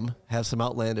 Cram has some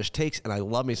outlandish takes, and I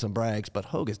love me some Braggs, but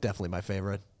Hogue is definitely my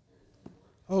favorite.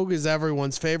 Hogue is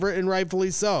everyone's favorite, and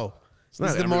rightfully so.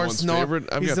 Not everyone's favorite.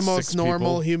 I've He's got the most 6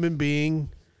 normal people. human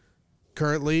being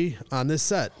currently on this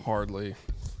set. Hardly.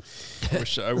 I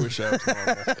wish I was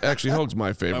normal. Actually, Hogue's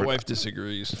my favorite. My wife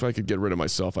disagrees. If I could get rid of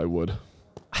myself, I would.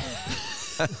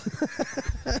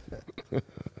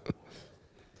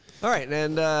 All right,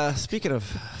 and speaking of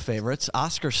favorites,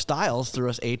 Oscar Stiles threw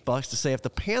us $8 to say if the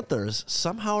Panthers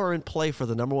somehow are in play for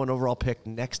the number 1 overall pick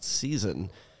next season,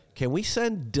 can we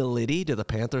send Delity to the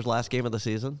Panthers' last game of the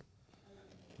season?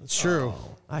 It's true.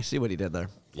 I see what he did there.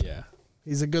 Yeah.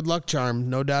 He's a good luck charm,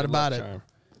 no doubt about it.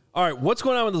 All right, what's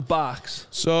going on with this box?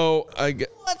 So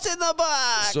What's in the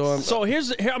box? So here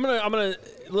I'm gonna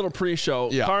little pre-show.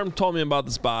 Yeah. Carm told me about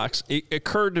this box. It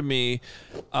occurred to me,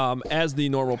 as the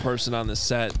normal person on this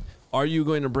set, are you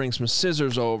going to bring some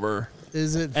scissors over?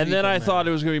 Is it? And then I fecal thought matter?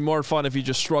 it was going to be more fun if you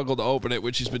just struggled to open it,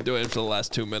 which he's been doing for the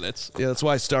last 2 minutes. Yeah, that's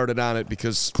why I started on it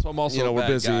because I'm also a we're bad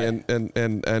busy guy.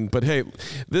 and but hey,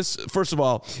 this first of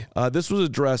all, this was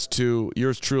addressed to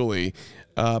yours truly,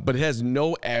 but it has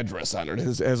no address on it.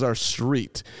 It has our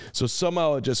street, so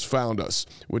somehow it just found us,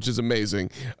 which is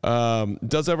amazing.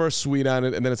 Does have our suite on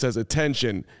it, and then it says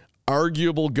attention,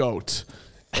 arguable goat,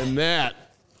 and that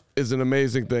is an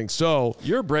amazing thing. So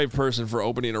You're a brave person for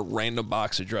opening a random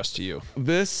box addressed to you.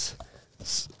 this,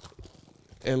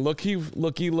 and looky,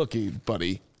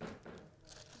 buddy.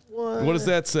 What does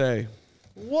that say?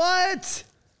 What?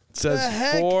 It says The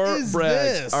heck 4 is Braggs.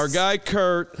 this? Our guy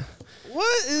Kurt.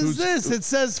 What is this? It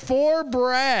says 4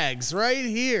 Braggs right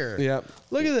here. Yep.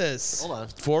 Look at this. Hold on.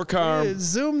 4 Carm.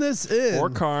 Zoom this in. 4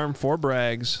 Carm, 4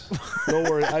 Braggs. Don't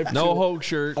worry. I have No two. Hogue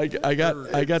shirt. I got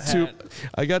two. hat.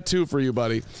 I got 2 for you,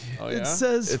 buddy. Oh, yeah? It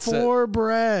says It 4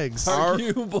 Braggs.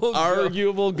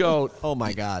 Arguable goat. Oh,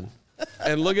 my God.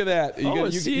 And look at that. You Oh, got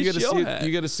a to see CHGO it. hat.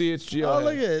 You got to CHGO. Oh, hat.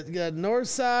 look at it. Got North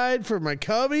Side for my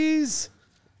Cubbies.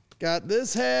 Got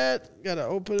this hat. Got to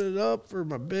open it up for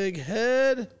my big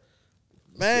head.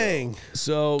 Bang.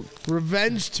 So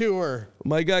Revenge tour.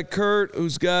 my guy Kurt,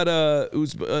 who's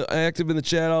active in the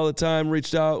chat all the time,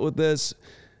 reached out with this,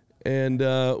 and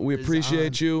we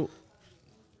appreciate you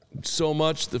so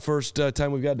much. The first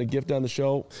time we've gotten a gift on the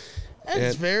show. That's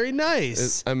And very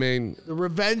nice. I mean, The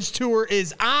revenge tour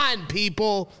is on,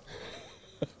 people.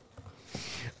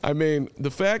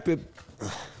 the fact that,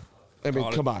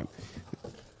 come on.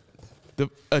 The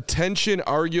attention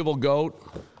arguable goat.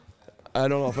 I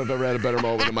don't know if I've ever had a better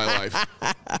moment in my life.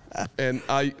 And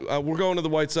we're going to the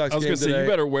White Sox I was game going to say, today. you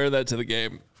better wear that to the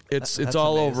game. It's That's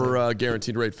all amazing. over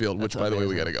Guaranteed Rate Field, which, by the way,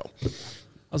 we got to go. I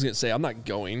was going to say, I'm not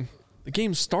going. The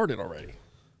game started already.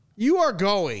 You are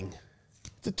going.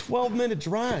 It's a 12-minute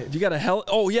drive. You got a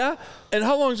Oh, yeah? And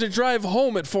how long is the drive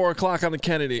home at 4 o'clock on the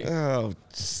Kennedy? Oh,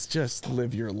 just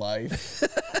live your life.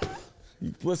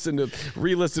 Re-listen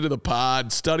to the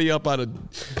pod. Study up on a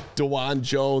DeJuan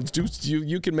Jones.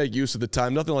 You can make use of the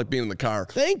time. Nothing like being in the car.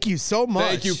 Thank you so much.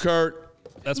 Thank you, Kurt.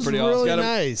 That's This pretty is awesome. really Got him.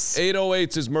 nice.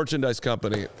 808's his merchandise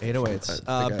company. 808s.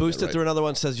 I got Boosted that right. through another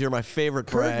one, says you're my favorite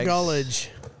Kurt Braggs. Gullidge.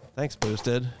 Thanks,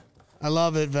 Boosted. I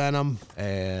love it, Venom.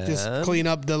 And Just clean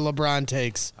up the LeBron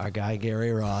takes. our guy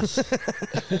Gary Ross.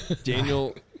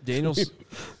 Daniel's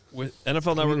with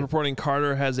NFL Network reporting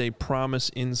Carter has a promise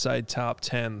inside top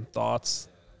 10. Thoughts?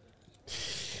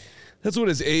 That's what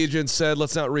his agent said.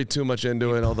 Let's not read too much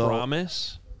into it, although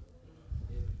Promise?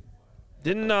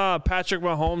 Didn't Patrick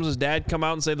Mahomes' dad come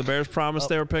out and say the Bears promised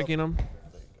they were picking him?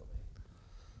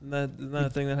 Isn't that a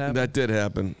thing that happened? that did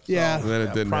happen. Yeah. And then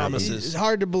it didn't promises. happen. It's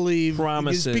hard to believe.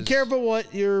 Promises. Just be careful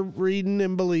what you're reading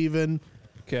and believing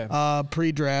Okay.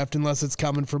 pre-draft, unless it's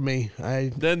coming from me.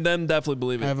 I Then definitely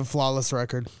believe it. have a flawless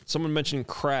record. Someone mentioned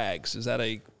Crags. Is that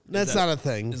a? That's not a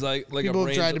thing. Is like People a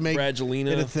have tried to make Brangelina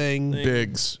it a thing.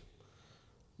 Biggs.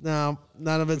 No,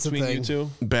 none of it's between a thing. you two?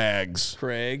 Bags.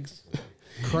 Crags.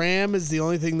 Cram is the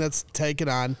only thing that's taken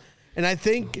on, and I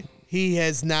think he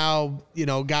has now,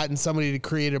 gotten somebody to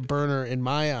create a burner in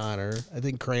my honor. I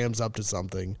think Cram's up to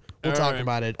something. We'll All talk right.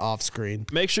 about it off screen.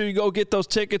 Make sure you go get those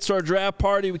tickets to our draft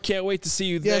party. We can't wait to see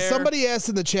you Yeah, there. somebody asked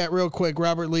in the chat real quick.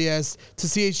 Robert Lee asked to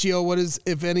CHGO, what is,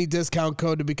 if any, discount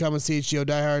code to become a CHGO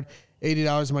diehard?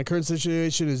 $80 in my current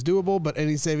situation is doable, but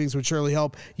any savings would surely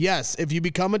help. Yes, if you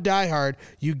become a diehard,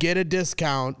 you get a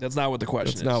discount. That's not what the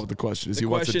question is. That's not what the question is. The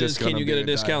question is, can you get a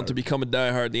discount to become a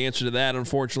diehard? The answer to that,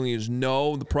 unfortunately, is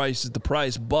no. The price is the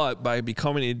price, but by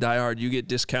becoming a diehard, you get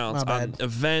discounts on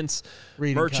events,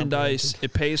 merchandise.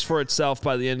 It pays for itself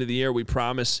by the end of the year, we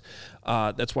promise.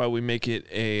 That's why we make it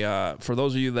for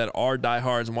those of you that are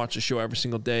diehards and watch the show every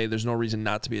single day, there's no reason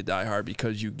not to be a diehard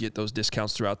because you get those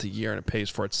discounts throughout the year and it pays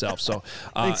for itself. So,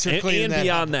 and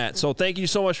beyond that. So thank you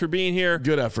so much for being here.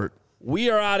 Good effort. We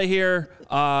are out of here.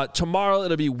 Tomorrow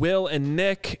it'll be Will and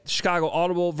Nick, Chicago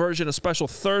Audible version, a special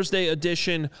Thursday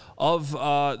edition of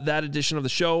that edition of the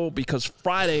show, because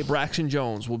Friday, Braxton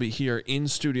Jones will be here in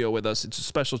studio with us. It's a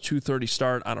special 2:30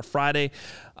 start on a Friday.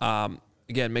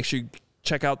 Again, make sure you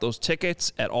check out those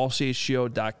tickets at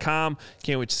allchgo.com.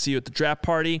 Can't wait to see you at the draft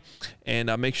party.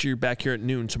 And make sure you're back here at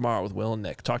noon tomorrow with Will and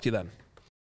Nick. Talk to you then.